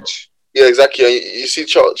Charles Savage. Yeah, exactly. You see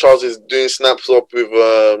Charles is doing snaps up with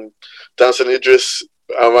Danson Idris.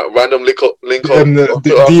 Random link up.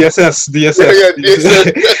 DSS. Yeah,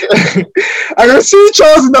 DSS. I can see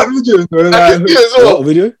Charles in that video. I can see as well. What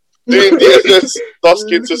video? Doing DSS, Dust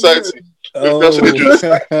Kid Society. Danson Idris.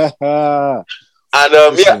 And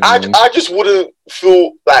I just wouldn't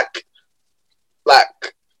feel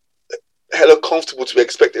hella comfortable to be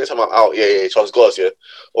expecting anytime I'm out. Yeah, Charles Goss, yeah.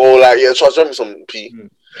 Or Charles, drop me some P.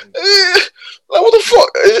 What the fuck?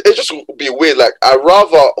 It just would be weird. I'd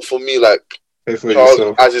rather, for me,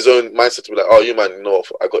 Charles has his own mindset to be oh, you man,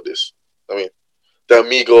 I got this. I mean, the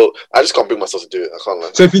Amigo, I just can't bring myself to do it. I can't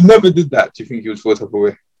lie. So if he never did that, do you think he would fall type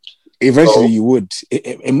away? Eventually, you would.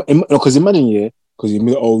 Because imagine, because you'd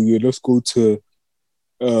be let's go to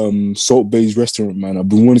Salt Bay's restaurant, man. I've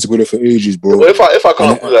been wanting to go there for ages, bro. Well, if I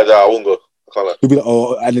can't do that, I won't go. I can't lie. You'll be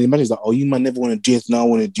and then imagine you man never want to do it. Now I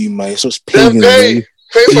want to do my such pagan. Pay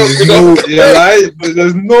but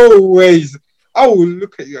there's no ways. I will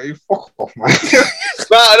look at you. You fuck off, man.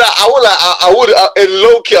 I would. In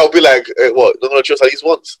low key, I'll be what? Don't want to trust at least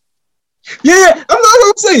once. Yeah.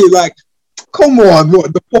 I'm saying come on,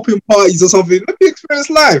 what the popping parties or something? Let me experience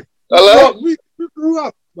life. Hello? We grew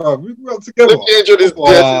up, bro. We grew up together. Let me enjoy this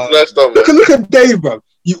last time. Look at Dave, bro.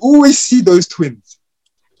 You always see those twins.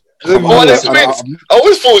 I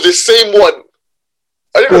always thought it was the same one.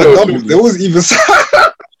 I didn't know there was even.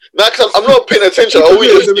 Because I'm not paying attention. I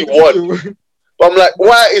always just see one. But I'm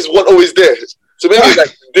why is one always there? So maybe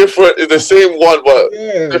it's different. It's the same one, but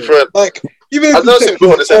different. Even if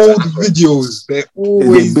you check old videos, they're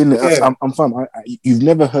always there. I'm fine. You've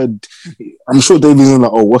never heard. I'm sure Dave isn't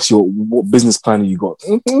what business plan you got?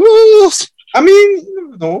 I mean, you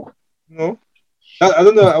never know. No, I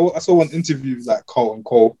don't know. I saw one interview Carlton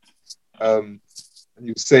Cole, and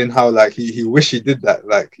he was saying how he wish he did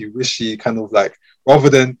that. He wish he kind of rather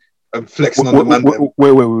than flexing on the man.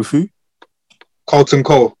 Wait, with who? Carlton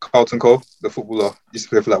Cole, the footballer, used to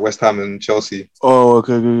play for West Ham and Chelsea. Oh,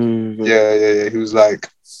 okay. Yeah. He was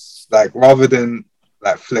rather than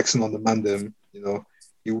flexing on the mandem,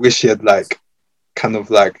 he wish he had kind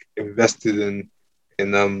of invested in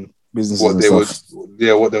business what they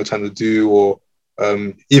what they were trying to do, or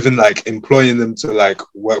even employing them to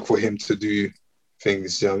work for him to do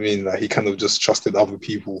things. You know what I mean? He kind of just trusted other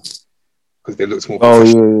people because they looked more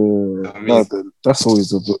professional. Oh yeah. You know I mean? No, that's always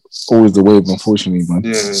the way, unfortunately, man.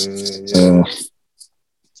 Yeah.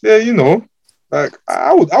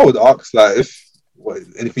 I would ask if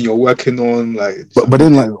anything you're working on, But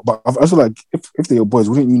then but I feel if they're your boys,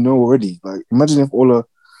 wouldn't you know already? Imagine if Ola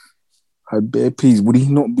had bare peas, would he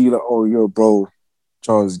not be oh yo, bro,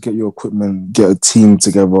 Charles, get your equipment, get a team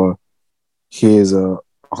together. Here's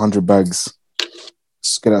 100 bags.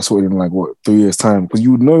 Let's get that sorted in 3 years time, because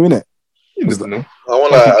you would know, innit? You never know. I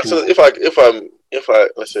want if if I,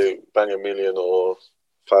 let's say, bang $1 million or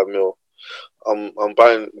 5 mil, I'm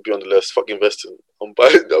buying beyond the list. Fuck investing. I'm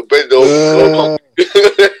buying the whole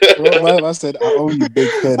Well, I said I owe you,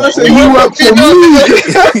 big head. I said you work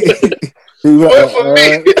for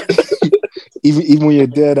me. Even when you're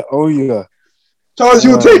dead, I owe you. Charles,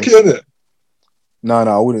 you'll take it, innit? No,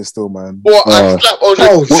 I wouldn't still, man. Well, I slap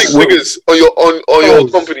on six figures on your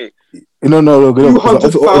company. No,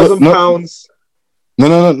 £200,000.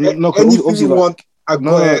 No. Anything you want, I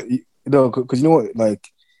got it. No, because you know what? Like,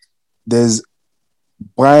 there's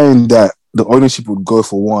buying that the ownership would go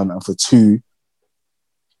for one, and for two,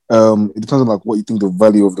 it depends on like what you think the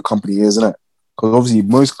value of the company is, isn't it? Because obviously,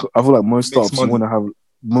 I feel like most startups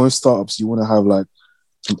you want to have like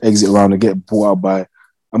some exit round and get bought out by.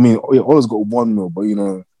 I mean, Ola's got 1 mil, but you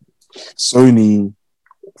know, Sony,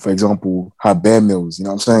 for example, had bare mills. You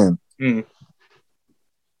know what I'm saying?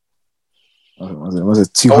 Was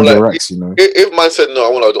it 200 racks? You know, if man said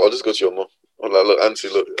no, I'll just go to your mom. I'm like, look, Auntie,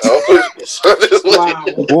 look.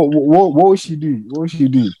 What would she do? What would she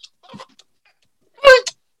do?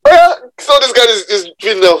 So this guy is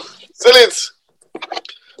doing now. Sell it.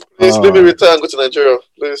 Please let me retire and go to Nigeria,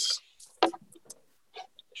 please.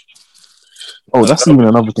 Oh, that's even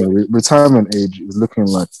another thing. Retirement age is looking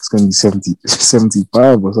like it's going to be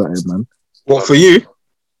 75 or something, man. What, for you?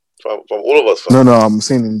 From all of us. No, I'm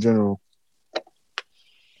saying in general.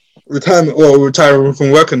 Retiring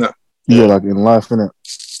from working that. Yeah, like in life, innit?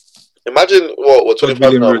 Imagine what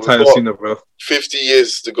 25 now. Retire sooner, bro. 50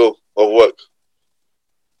 years to go of work.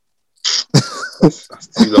 That's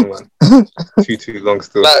too long, man. too long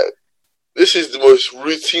still. Like, this is the most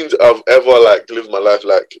routine I've ever lived my life.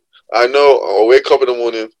 Like, I know I'll wake up in the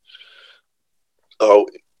morning, I'll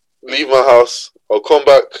leave my house, I'll come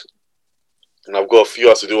back, and I've got a few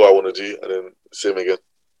hours to do what I want to do, and then same again.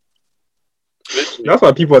 Literally. That's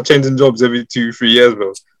why people are changing jobs every 2-3 years,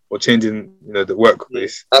 bro, or changing, the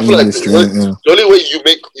workplace. I feel like the only way you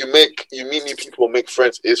meet new people, make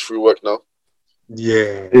friends is through work now.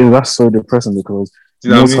 Yeah, that's so depressing because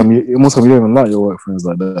most time you don't even like your work friends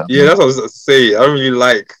like that. Yeah, that's what I was going to say. I don't really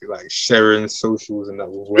like sharing socials and that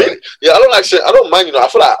with work. Really? Yeah, I don't like sharing. I don't mind. I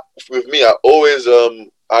feel like with me, I always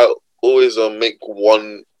make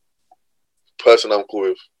one person I'm cool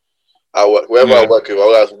with. I work wherever I work with.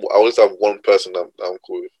 I always have one person I'm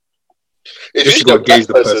cool with. It's usually a black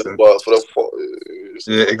person, but for the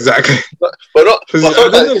yeah, exactly. But not. But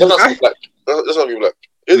that's not be black.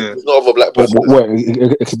 It's not of a black person.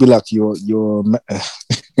 It could be like your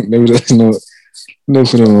maybe that's no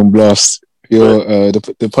putting on blast. Your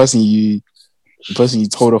the person you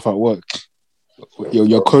told off at work.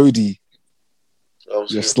 Your Cody.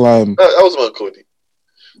 Your slime. That was my Cody.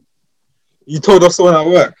 You told off someone at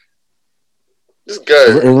work. This guy.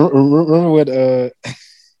 Remember when I've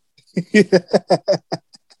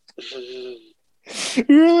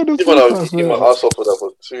eaten my ass off for that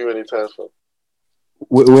for too many times, man.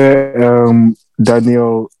 Where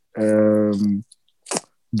Daniel,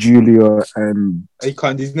 Julia, and you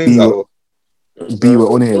can't these names out. B were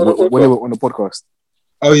on here when they were on the podcast.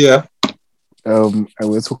 Oh yeah. And we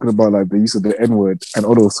were talking about the use of the N-word, and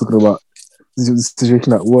Odo was talking about the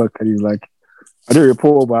situation at work, and he's like, I didn't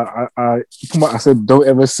report, but I said don't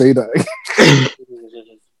ever say that.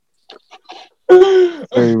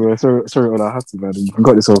 Sorry, Odo, I have to, man. You can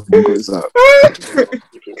cut this off. You can cut this out.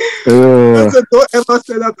 I said, don't ever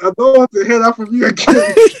say that. I don't want to hear that from you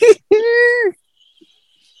again.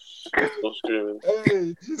 I'm screaming.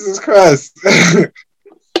 Hey, Jesus Christ.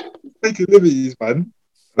 Taking liberties, man.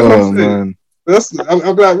 Oh, man.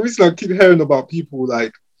 I'm like, recently I keep hearing about people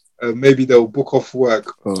maybe they'll book off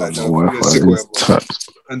work. They'll be sick or whatever.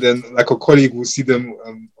 And then a colleague will see them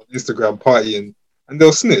on Instagram partying and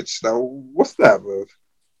they'll snitch. What's that, bro?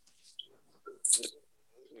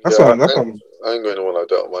 That's what I ain't going anywhere like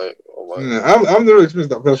that on my. Yeah, I've never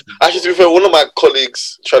experienced that person. Actually, to be fair, one of my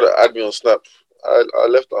colleagues tried to add me on Snap. I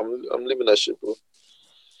left. I'm leaving that shit, bro.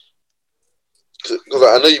 Because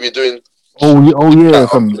I know you be doing. Oh yeah,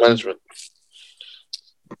 from management.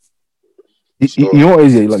 You know what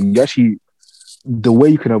is it? You actually, the way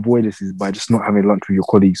you can avoid this is by just not having lunch with your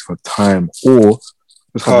colleagues for time, or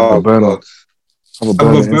just have a burner. Have a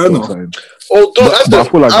burner. Oh, don't. I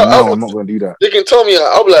feel like I'm not going to do that. They can tell me.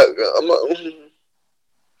 I'll be like, I'm not.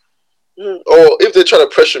 Or if they try to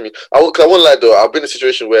pressure me, I won't lie though. I've been in a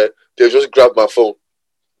situation where they just grab my phone.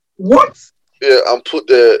 What? Yeah, and put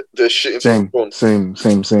the shit into the phone. Same.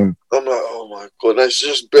 I'm like, oh my god, that's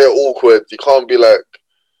just bare awkward. You can't be like,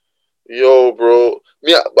 yo, bro.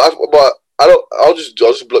 But I don't. I'll just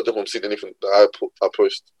block them from seeing anything that I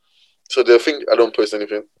post. So they think I don't post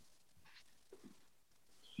anything.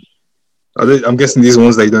 I'm guessing these are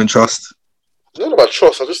ones that you don't trust. It's not about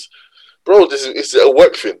trust. Bro, it's a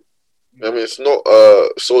work thing. I mean, it's not.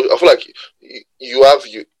 So I feel like you have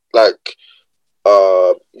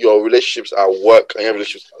your relationships at work and your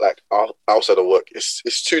relationships like outside of work.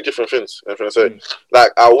 It's two different things. You know what I'm saying?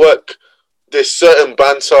 Like at work, there's certain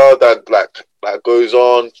banter that goes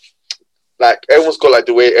on. Like everyone's got like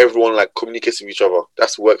the way everyone like communicates with each other.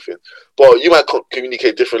 That's the work thing. But you might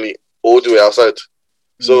communicate differently all the way outside.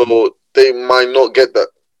 So they might not get that,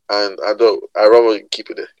 and I rather keep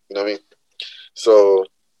it there. You know what I mean? So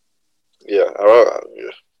yeah,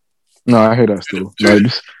 No, I hear that still. Like,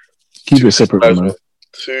 just keep it separate, man.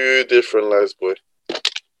 Two different lives, boy.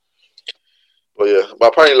 But yeah, but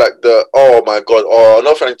apparently, like oh my god,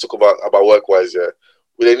 another thing I talk about work wise, yeah.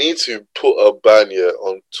 They need to put a ban here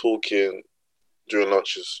on talking during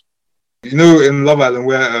lunches. You know, in Love Island,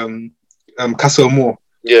 where Castle Moore,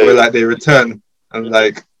 where like they return and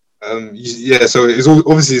like so it's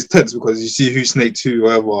obviously it's tense because you see who snaked who,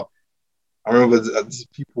 whatever. I remember these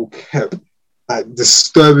people kept like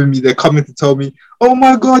disturbing me. They're coming to tell me, "Oh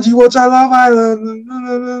my god, you watch Love Island."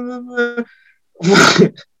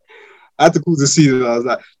 I had to call the scene. I was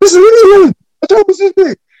like, "This is really I told you this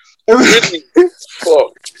thing." Really?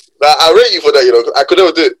 Fuck. Like, I rate you for that. You know, I could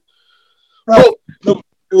never do it. No,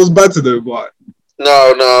 it was bad to do, but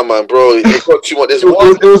no, man, bro, it got too much.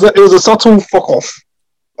 It was a subtle fuck off.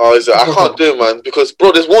 Oh, is it? I can't do it, man, because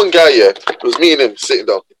bro, there's one guy here. It was me and him sitting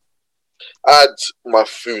down. I had my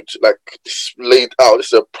food like laid out.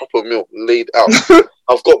 This is a proper meal laid out.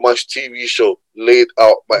 I've got my TV show laid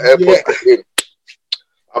out. My AirPods in.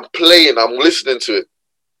 I'm playing. I'm listening to it.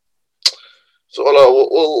 So,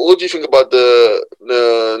 what do you think about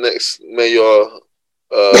the next mayor?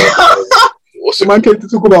 What's the man came to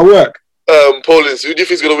talk about work? Pollins. Who do you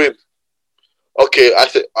think is gonna win? Okay, I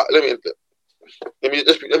think let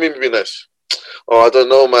me be nice. Oh, I don't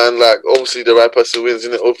know, man. Like, obviously the right person wins,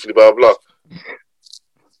 innit? Hopefully, blah blah.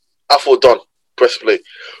 I thought done. Press play.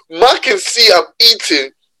 Man can see I'm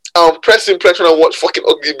eating. I'm pressing play trying to watch fucking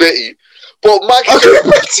Ugly Betty, but man can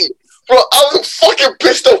see bro. I was fucking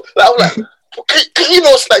pissed off. Like, I'm like. You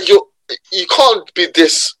know, it's like you can't be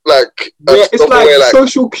this like. It's like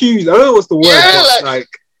social cues. I don't know what's the word. Yeah, like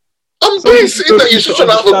I'm basically that you're just trying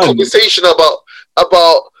to have a conversation about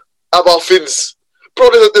things, bro.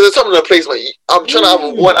 There's a time in a place, man. I'm trying to have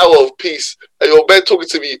 1 hour of peace, and you're man talking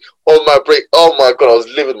to me on my break. Oh my god, I was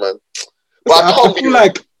living, man. But I feel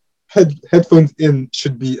like headphones in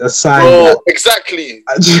should be a sign. Bro, exactly.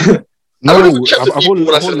 No, I thought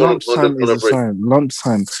lunchtime is a sign.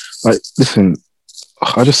 Lunchtime. Like, listen,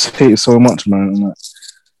 I just hate it so much, man. Like,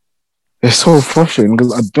 it's so frustrating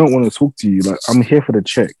because I don't want to talk to you. Like, I'm here for the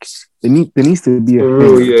check. There needs to be a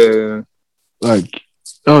thing. Yeah. Like,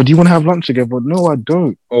 oh, do you want to have lunch together? No, I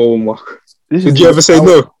don't. Oh my. Did you ever say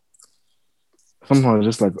no? Sometimes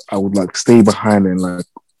just like I would like stay behind and like.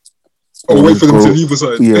 Oh, wait for them to leave or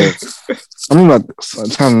something. Yeah. I mean, like,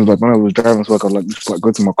 sometimes, like, when I was driving to work, I'd, like, just, like,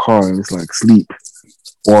 go to my car and just, like, sleep.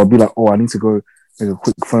 Or I'd be like, oh, I need to go make a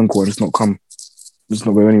quick phone call and just not come. Just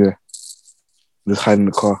not go anywhere. Just hide in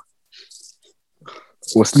the car.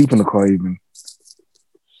 Or sleep in the car, even.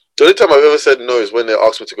 The only time I've ever said no is when they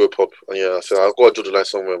asked me to go pub. And yeah, I said, I've got to draw the line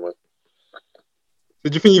somewhere, man.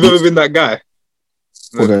 Did you think you've ever been that guy?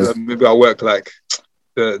 Maybe at work, like,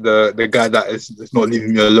 the guy that is not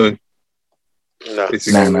leaving me alone. Nah.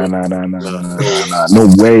 No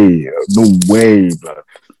way, bro.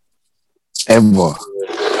 Ever.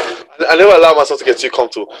 I never allow myself to get too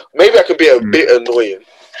comfortable. Maybe I can be a bit annoying,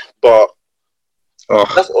 but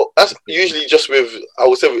that's usually just with, I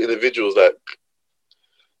would say, with individuals.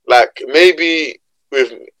 Like maybe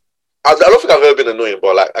with, I don't think I've ever been annoying,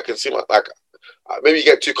 but like I can see maybe you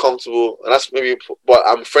get too comfortable, and that's maybe. But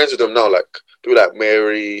I'm friends with them now, like people like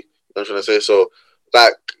Mary. You know what I'm trying to say, so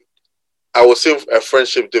like. I will see a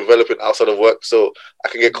friendship developing outside of work, so I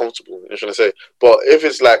can get comfortable. You know what I'm trying to say. But if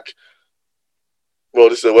it's like, bro,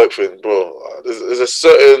 this is a work thing, bro. There's a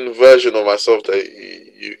certain version of myself that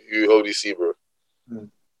you only see, bro. You know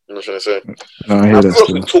what I'm trying to say. No, I hear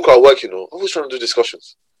that. We talk at work, you know. Always trying to do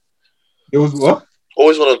discussions. It was what?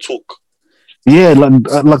 Always want to talk. Yeah,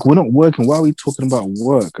 like we're not working. Why are we talking about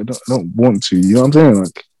work? I don't want to. You know what I'm saying?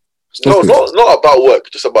 Like, not about work,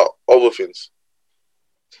 just about other things.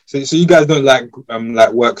 So you guys don't like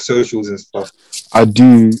work socials and stuff? I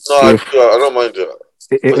do. No, I don't mind that.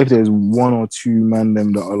 If there's one or two man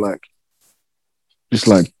them that are like just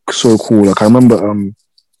like so cool. Like I remember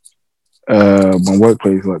my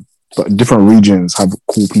workplace, like different regions have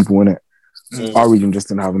cool people in it. Our region just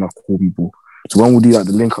didn't have enough cool people. So when we do like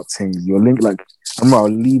the link up things, your link like remember I'll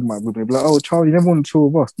leave my group and be like, "Oh, Charles, you never want to chill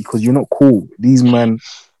with us because you're not cool." These men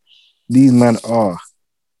are.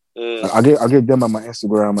 Like, I get them on my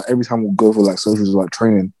Instagram. Like, every time we go for like socials or like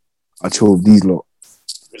training, I chill with these lot.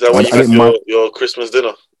 Is that when you had your Christmas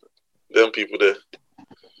dinner? Them people there.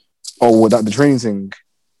 Oh, well, that the training thing.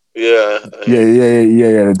 Yeah.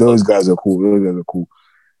 Those guys are cool.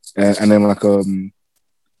 And then like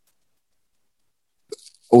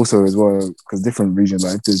also as well, because different regions,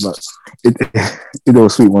 like there's like it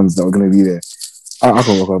those sweet ones that are gonna be there. I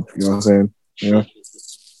can walk up, you know what I'm saying? Yeah.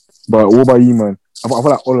 But what about you, man? I feel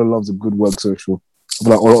like Ola loves a good work social. I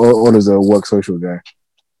feel like Ola's a work social guy.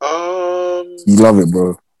 You love it,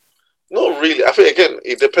 bro. Not really. I think again,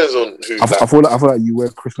 it depends on who. I feel like you wear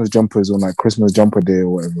Christmas jumpers on like Christmas jumper day or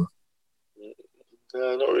whatever.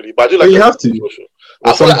 Not really, but I do like. You have to.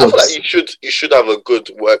 I feel like you should have a good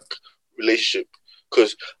work relationship,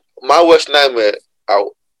 because my worst nightmare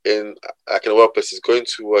out in like in a workplace is going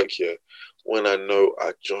to work here when I know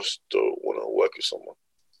I just don't want to work with someone.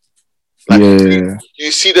 Like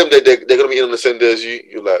you see them, they're gonna be in on the same day as you.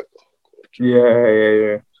 You're like, oh,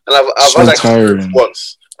 yeah. And I've had like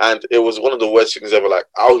once, and it was one of the worst things ever. Like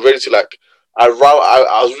I was ready to like. I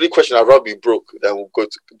was really questioning. I'd rather be broke than we'll go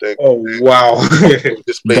to. Wow!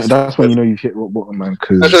 This place. That's when you know you've hit rock bottom, man.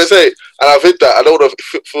 That's what I say, and I've hit that. I don't want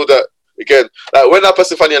to feel that again. Like when that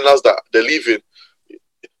person finally announced that they're leaving,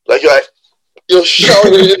 like you're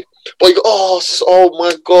shouting, but you go, oh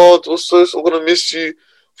my god, I'm gonna miss you.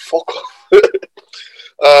 Fuck off.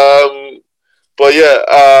 But yeah,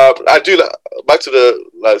 I do like back to the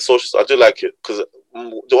like socials. I do like it because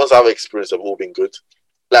the ones I've experienced have all been good.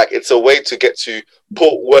 Like it's a way to get to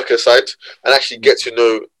put work aside and actually get to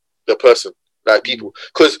know the person, like people.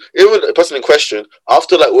 Because even the person in question,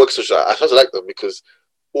 after like work social, I start to like them because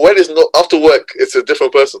when it's not after work, it's a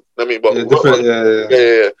different person. I mean, but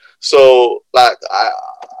yeah. So like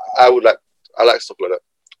I like stuff like that,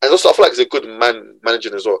 and also I feel like it's a good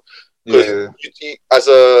managing as well. Because you, as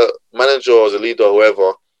a manager or as a leader or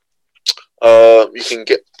whoever, you can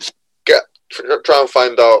try and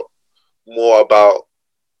find out more about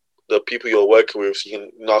the people you're working with, so you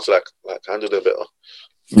can know how to like handle them better.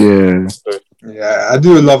 Yeah, I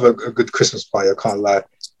do love a good Christmas party. I can't lie.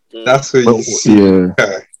 That's where you see. You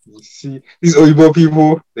see these Oyibo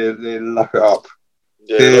people. They lock it up.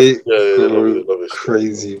 They love it.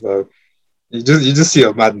 Crazy, bro. You just see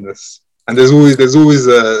a madness, and there's always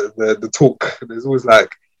the talk. There's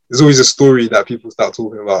always a story that people start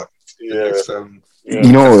talking about.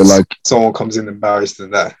 You know, like someone comes in embarrassed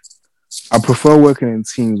and that. I prefer working in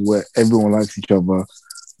teams where everyone likes each other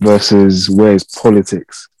versus where it's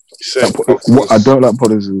politics. What I don't like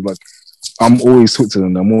politics is like I'm always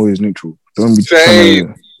Switzerland. I'm always neutral. Don't be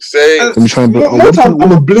trying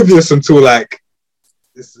I'm oblivious until like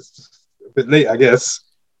it's a bit late, I guess.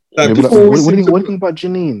 Like, what do you think about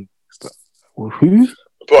Janine? Who?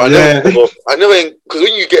 Bro, I never because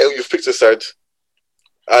when you get your fixed aside,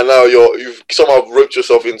 and now you've somehow roped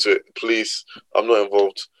yourself into it. Please, I'm not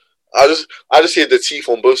involved. I just hear the teeth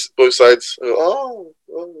on both sides.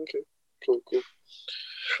 Okay, cool.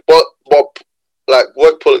 But like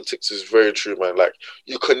work politics is very true, man. Like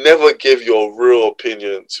you can never give your real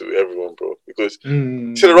opinion to everyone, bro, because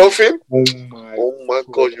you see the wrong thing. Oh my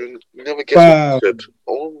god, you never get it.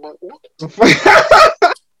 Oh my what?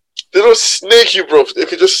 They don't snake you, bro. They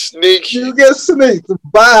can just snake you. You get snaked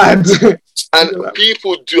bad. And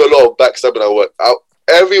people do a lot of backstabbing at work.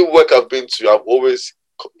 Every work I've been to, I've always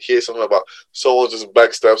hear something about someone just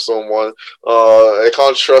backstab someone. I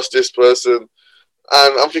can't trust this person,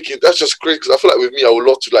 and I'm thinking that's just great because I feel like with me, I would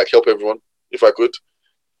love to like help everyone if I could.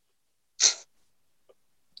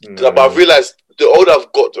 But I've realized the older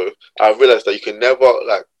I've got though, I've realized that you can never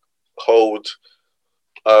like hold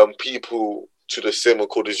people to the same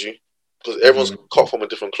accord as you because everyone's cut from a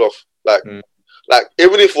different cloth. Like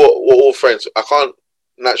even if we're all friends, I can't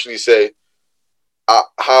naturally say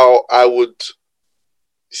how I would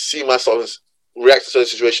see myself react to a certain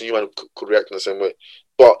situation. You might could react in the same way,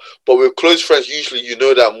 but with close friends, usually you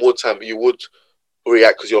know that more time you would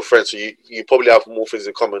react because you're friends, so you probably have more things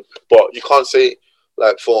in common. But you can't say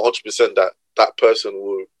like for 100% that person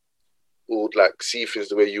would like see things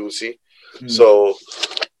the way you would see. So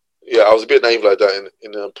yeah, I was a bit naive like that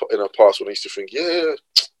in a past when I used to think,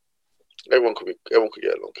 everyone could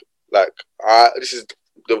get along. Like this is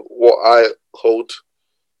what I hold.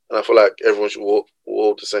 And I feel like everyone should all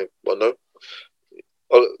hold the same. But no.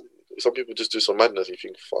 Some people just do some madness. You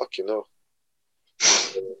think, fuck, you know.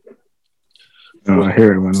 No, I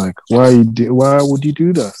hear it, man. Like, why would you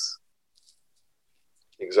do this?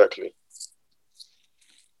 Exactly.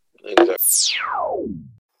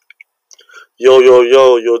 Yo,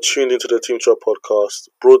 you're tuned into the Team Chat podcast,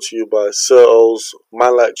 brought to you by Sir Ols,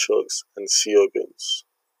 Man Like Chugs, and CO Guns.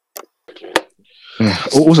 Yeah.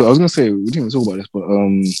 Also, I was gonna say we didn't even talk about this, but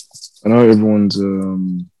I know everyone's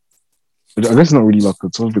I guess it's not really like a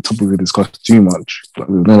topic to discuss too much. Like,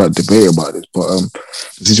 there's no like debate about this, but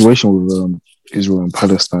the situation with Israel and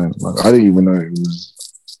Palestine, like I didn't even know it was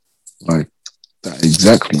like that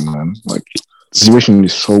exactly, man. Like the situation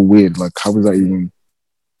is so weird. Like how is that even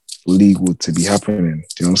legal to be happening? Do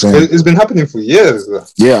you know what I'm saying? It's been happening for years.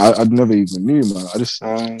 Yeah, I never even knew, man. I just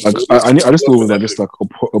I just thought it was like just like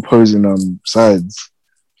opposing sides,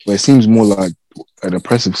 but it seems more like an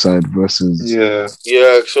oppressive side versus Yeah.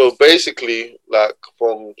 So basically, like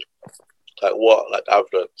from like what like I've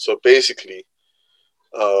learned. So basically,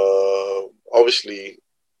 obviously,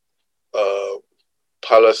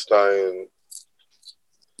 Palestine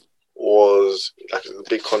was like a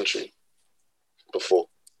big country before,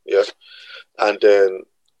 yeah, and then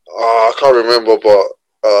I can't remember, but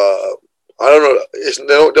I don't know. It's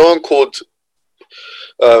the one called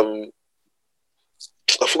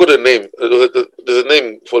I forgot the name. There's a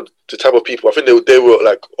name for the type of people. I think they were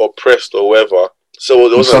like oppressed or whatever.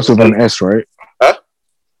 So it starts with an S, right? Huh?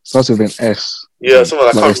 Starts with an S. Yeah, something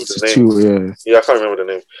like I can't remember the name. Yeah, I can't remember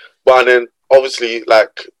the name. But and then obviously,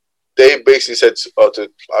 like they basically said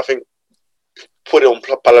I think put it on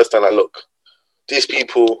Palestine. Like, look, these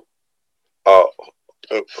people are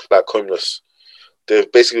like homeless.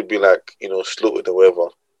 They've basically been like slaughtered or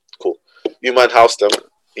whatever. Cool. You might house them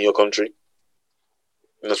in your country.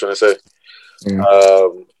 That's what I say. Yeah.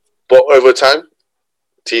 But over time,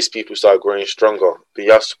 these people start growing stronger. They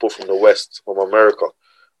have support from the West, from America,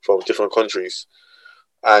 from different countries,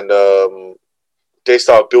 and they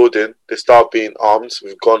start building. They start being armed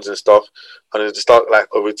with guns and stuff, and they start like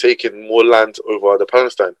overtaking more land over the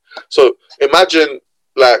Palestine. So imagine,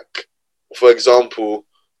 like, for example,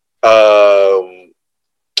 Wales.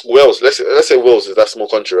 Let's say Wales is that small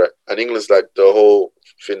country, right? And England's like the whole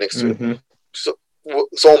thing next to it. So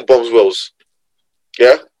someone bombs Wales,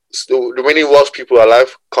 yeah. So the many Welsh people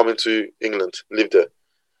alive come into England, live there.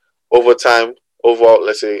 Over time,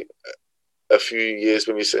 let's say a few years,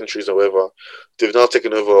 maybe centuries or whatever, they've now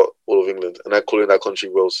taken over all of England, and they're calling that country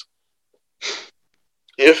Wales.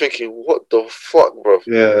 You're thinking, what the fuck, bro?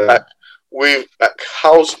 Yeah. Like, we've like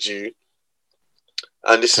housed you,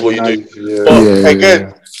 and this is what you do. Yeah. But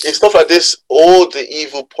again, in stuff like this, all the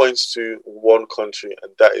evil points to one country,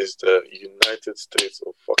 and that is the United States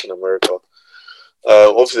of fucking America.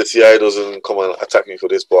 Obviously, the CIA doesn't come and attack me for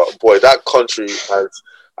this, but boy, that country has,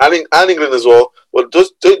 and England as well. Well,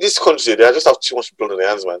 these countries, they just have too much blood on their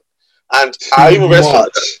hands, man. And I even read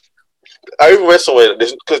somewhere,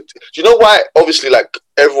 because do you know why? Obviously, like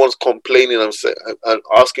everyone's complaining and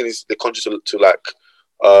asking the countries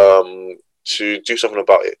to do something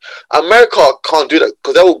about it. America can't do that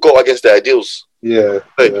because they will go against their ideals. Like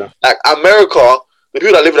America, the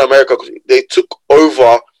people that live in America, they took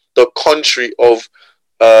over the country of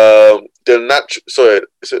what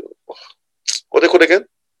they called again?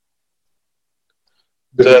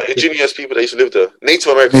 The indigenous people that used to live there,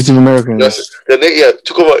 Native Americans. Took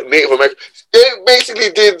over Native Americans. They basically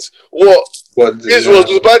did what Israel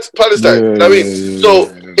did to Palestine. You know what I mean?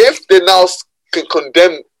 So if they now can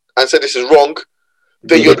condemn and say this is wrong,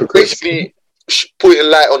 then you're basically putting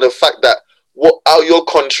light on the fact that how your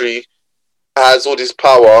country has all this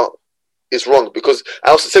power is wrong. Because I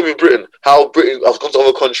also said with Britain, how Britain has gone to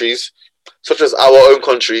other countries, such as our own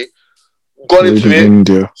country, gone into it,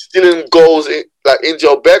 India, stealing goals, like India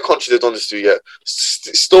or bare countries they've done this to yet,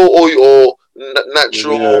 stole all your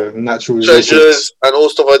natural treasures and all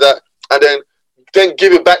stuff like that, and then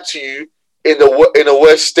give it back to you in a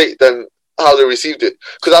worse state than how they received it.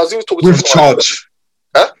 Because I was even talking with charge.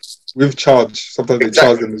 With charge. Sometimes they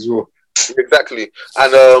charge them as well. Exactly.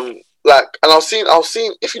 And I've seen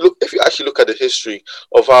if you actually look at the history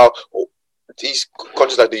of how these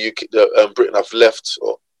countries like the UK, Britain have left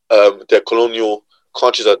or their colonial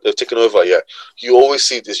countries that they've taken over, you always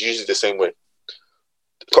see this usually the same way.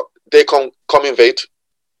 They come invade,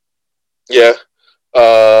 take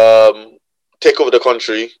over the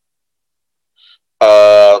country,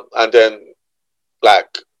 and then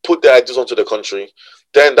like put their ideas onto the country.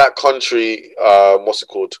 Then that country, wants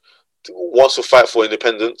to fight for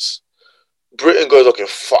independence. Britain goes, okay,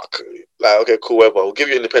 fuck, like okay, cool, whatever, we'll give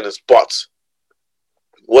you independence, but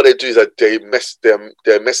what they do is that they mess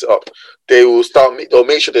it up. They'll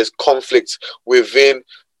make sure there's conflict within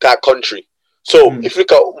that country. So if you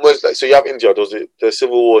look at almost like, so you have India, the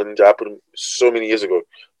civil war in India happened so many years ago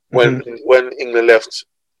when England left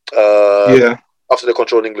after they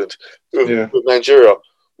controlled England with Nigeria.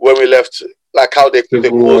 when we left, like how they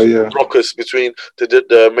caused ruckus between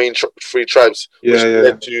the main three tribes, which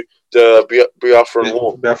led to the Biafran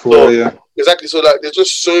War. Exactly. So like, there's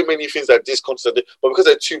just so many things that this continent did, but because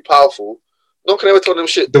they're too powerful, no one can ever tell them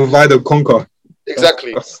shit. Divide and conquer.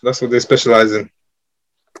 Exactly. That's what they specialize in.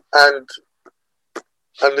 And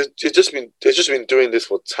they've just been doing this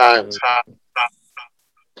for time.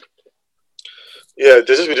 Yeah, they've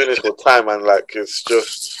just been doing this for time, and like it's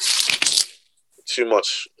just too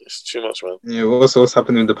much. It's too much, man. Yeah, what's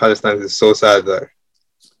happening in the Palestine is so sad. Like,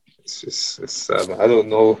 it's sad. I don't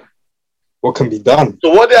know what can be done. So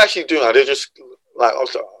what are they actually doing? Are they just like?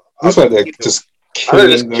 That's why they're just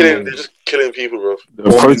killing. They're just killing people, bro.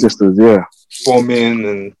 The protesters, yeah, bombing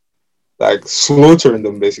and like slaughtering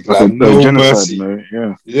them, basically. Like no genocide, mercy. Man,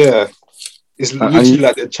 yeah. It's literally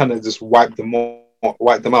like they're trying to just wipe them out.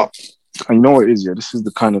 And you know what it is, yeah? This is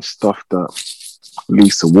the kind of stuff that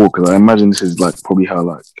leads to war. Because I imagine this is like probably how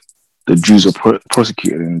like the Jews are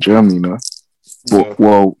prosecuted in Germany, you know. But,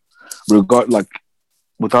 well,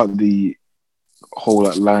 without the whole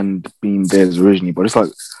like land being theirs originally, but it's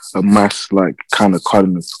like a mass like kind of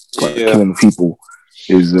killing of people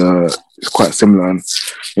is quite similar. And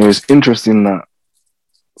you know, it's interesting that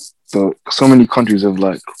so many countries have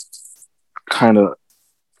like kind of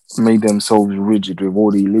made themselves rigid with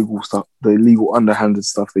all the illegal stuff, the illegal underhanded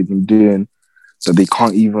stuff they've been doing, that they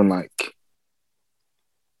can't even like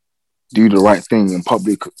do the right thing in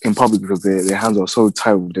public because their hands are so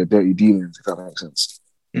tied with their dirty dealings, if that makes sense.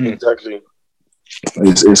 Exactly.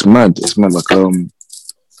 It's mad. It's mad. Like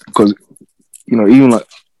because you know, even like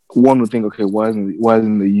one would think, okay, why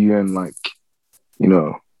isn't the UN like, you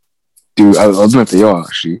know, I don't know if they are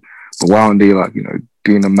actually, but why aren't they like, you know,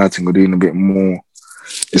 doing the mad thing or doing a bit more?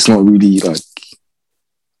 It's not really like.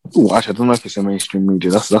 Oh, actually, I don't know if it's a mainstream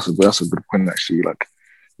media. That's a good point actually. Like,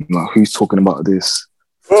 you know, who's talking about this?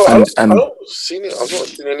 Bro, I've not seen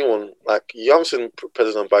anyone like, you haven't seen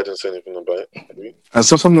President Biden say anything about it. And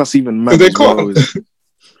so something that's even mad.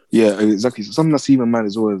 Yeah, exactly. So something that's even mad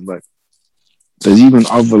is always like, there's even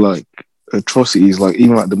other like atrocities, like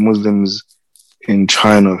even like the Muslims in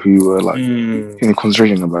China who were like in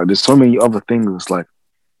concentration about. There's so many other things like,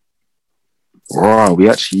 wow, we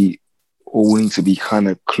actually all need to be kind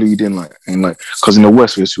of clued in, like, and like, because in the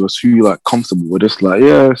West we're too like comfortable. We're just like,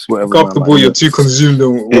 yeah, it's whatever. Comfortable, man. Like, you're too consumed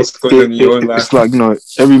on what's going on in your own life. It's like, you know,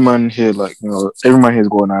 every man here's got an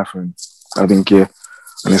iPhone, I think, yeah,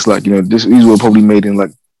 and it's like, you know, these were probably made in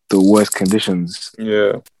like the worst conditions.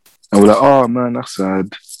 Yeah, and we're like, oh man, that's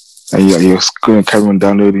sad. And you're going to carry on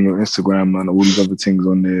downloading your Instagram and all these other things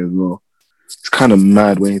on there as well. It's kind of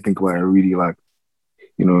mad when you think about it. Really, like,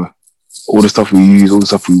 you know, all the stuff we use, all the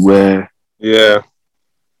stuff we wear. Yeah.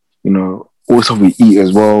 You know, all the stuff we eat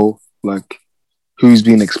as well. Like, who's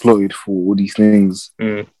being exploited for all these things?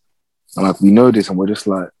 And like, we know this, and we're just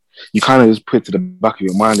like, you kind of just put it to the back of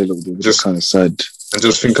your mind a little bit. It's just kind of sad. And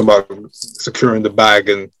just think about securing the bag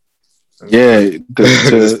and yeah,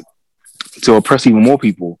 to oppress even more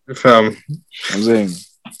people. I'm saying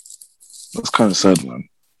that's kind of sad, man.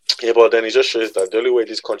 Yeah, but then it just shows that the only way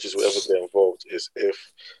these countries will ever get involved is if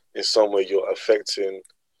in some way you're affecting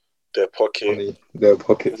their pocket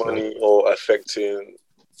money, or affecting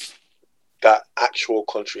that actual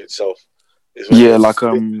country itself. Yeah, like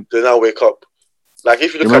they now wake up. Like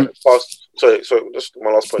if you look at the past, sorry, that's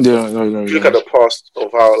my last point. Yeah, if you look at the past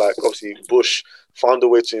of how, like, obviously Bush found a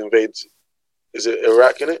way to invade. Is it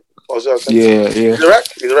Iraq in it? Or is it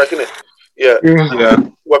Iraq in it? Yeah.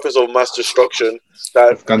 Weapons of mass destruction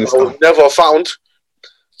that was never found.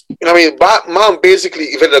 You know what I mean? Man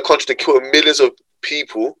basically invaded a country to kill millions of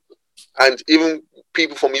people, and even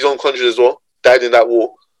people from his own country as well died in that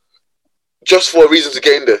war, just for a reason to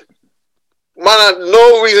get in there. Man had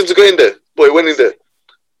no reason to go in there, but he went in there.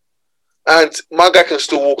 And my guy can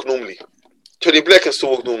still walk normally. Tony Blair can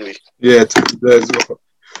still walk normally. Yeah, Tony Blair as well.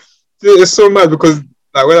 It's so mad because,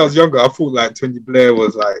 like, when I was younger, I thought like Tony Blair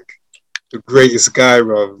was like the greatest guy,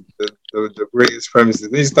 bro, the greatest premises.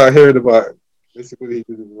 Then you start hearing about basically he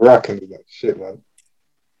did in Iraq and like, shit, man.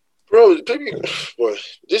 Bro, boy,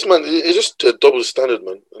 this man, it's just a double standard,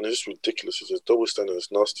 man, and it's just ridiculous. It's a double standard.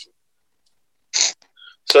 It's nasty.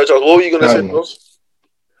 So, Charles, what were you gonna say, Ross?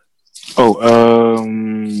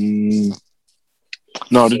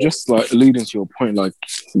 No, they're just like alluding to your point, like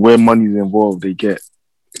where money's involved, they get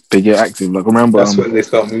active. Like, remember, that's when they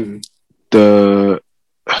start moving.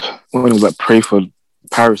 When it was like Pray for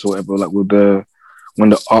Paris or whatever, like when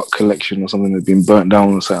the art collection or something had been burnt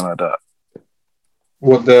down or something like that.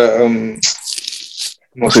 What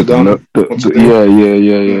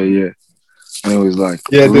Yeah. And it was like,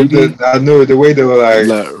 yeah, really? I know the way they were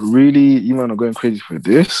Like, really? You man are going crazy for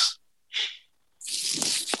this?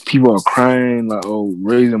 People are crying, like, oh,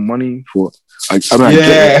 raising money for. Like, I mean, I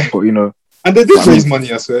get it, but you know. And they did raise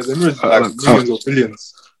money, I swear. They raised like millions or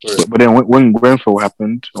billions. But then when Grenfell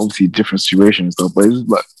happened, obviously different situation and stuff, but it was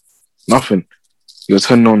like nothing. You're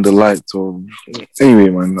turning on the lights or anyway,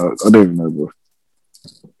 man. I don't even know, bro.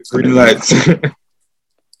 Green lights.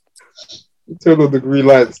 Turn on the green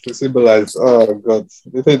lights to symbolize. Oh God,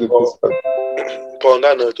 they take the piss back. But on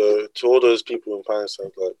that note, though, to all those people in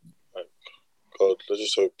Palestine, like God, let's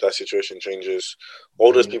just hope that situation changes.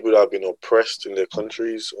 All those people that have been oppressed in their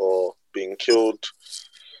countries or being killed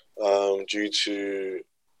due to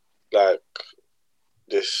like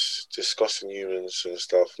this disgusting humans and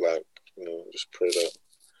stuff, like, you know, just pray that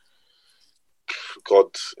God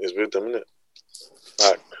is with them, innit?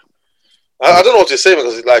 Like, I don't know what to say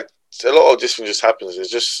because like a lot of this thing just happens. It's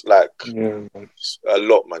just like a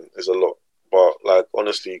lot, man. It's a lot, but like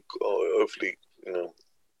honestly, hopefully, you know,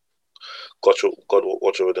 God will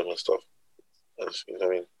watch over them and stuff. You know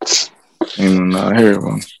what I mean? I hear it,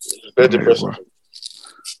 man. It's very depressing.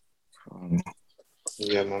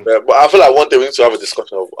 Yeah, man. Yeah, but I feel like one day we need to have a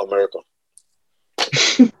discussion of America.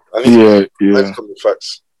 I need to come with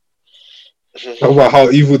facts. Talk about how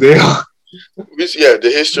evil they are. Yeah, the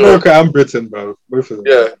history America and Britain, bro. Both of them.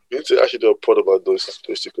 Yeah, we need to actually do a pod about those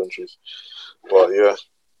two countries. But yeah.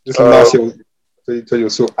 This last year, you were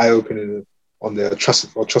so eye-opening on the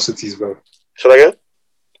atrocities, bro. Should I get?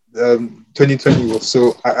 2020 was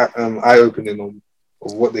so eye-opening on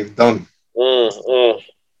what they've done.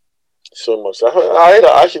 So much.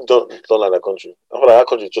 I actually don't like that country. I feel like that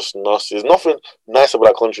country is just nasty. There's nothing nice about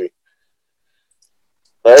that country.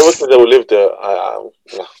 Like, ever since they would live there, I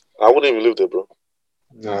wouldn't even live there, bro.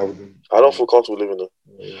 No, I wouldn't. I don't feel comfortable living there.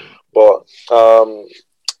 Yeah. But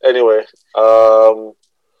anyway,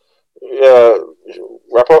 yeah,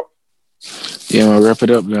 wrap up. Yeah, I'll wrap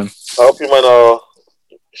it up, man. I hope you man are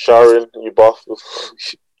showering in your bath with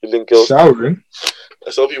your link girls. Showering?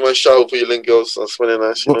 I hope you man shower for your link girls and smelling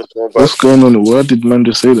nice. What's going on? Why did man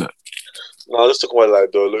just say that? No, let's talk about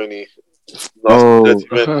like the lonely.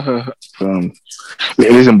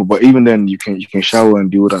 Listen, but even then, you can shower and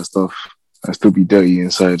do all that stuff and still be dirty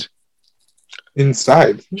inside.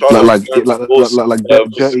 Inside, like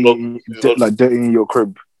dirty in your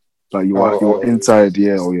crib, like you're inside,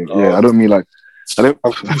 yeah. I don't mean like I don't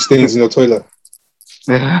have stains in your toilet,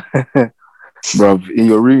 bro. In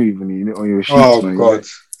your room, even on your sheets. Oh man, God,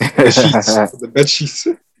 the bed sheets.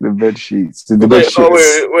 Wait,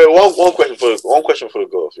 one question for the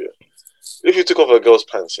girls, yeah. If you took off a girl's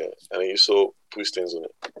pants, yeah, and you saw poo stains on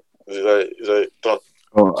it, is that done?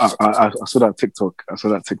 Oh, I saw that TikTok. I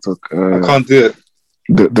can't do it.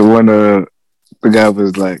 The one the guy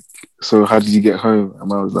was like, "So how did you get home?"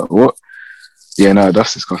 And I was like, "What?" Yeah, no,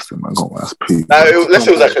 that's disgusting, man. God, that's poo. Let's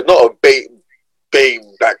say it was like not a babe,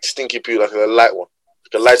 like stinky poo, like a light one,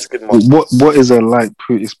 like a light skid mark. What is a light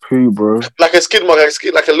poo? It's poo, bro. Like a skid mark,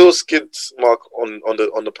 like a little skid mark on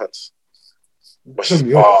the pants. But it's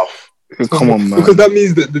off. Come on, man. Because that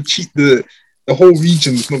means that the whole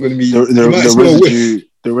region is not going to be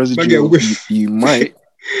the residue. You might.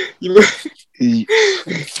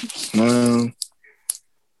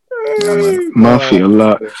 Man feel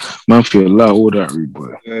a lot all that read,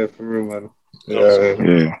 boy. Yeah, for real, man.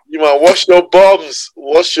 Yeah. You man, wash your bums.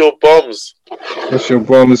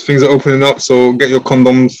 Things are opening up, so get your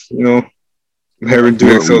condoms. You know, hair and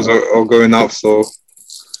DXLs are going up, so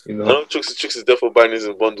you know. I know Chooks is definitely buying these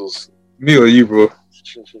in bundles. Me or you, bro?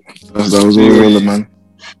 That was all the man.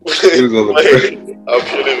 I'm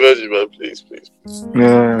purely virgin, man. Please.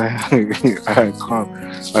 Yeah, I can't.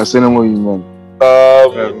 I say no more, you man.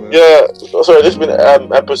 Yeah. Sorry, this has been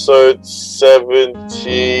episode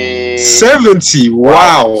 70. 70.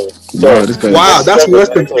 Wow. Wow, that's worse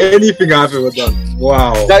than anything I've ever done.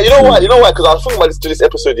 Wow. Now you know what? Because I was thinking about this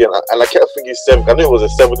episode, yeah, and I kept thinking 7. I knew it was a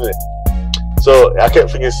 7, innit? So I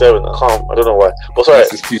kept thinking 7. I don't know why. But sorry,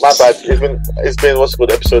 my bad. It's been what's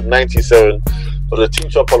called episode 97 of the Team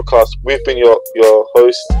Chop podcast. We've been your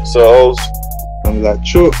host, Sir Ols. I'm like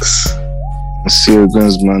Chooks. See you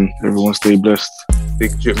guys, man. Everyone stay blessed.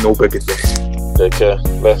 Big Jim, no bigger day. Take care.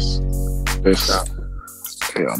 Bless. Bless.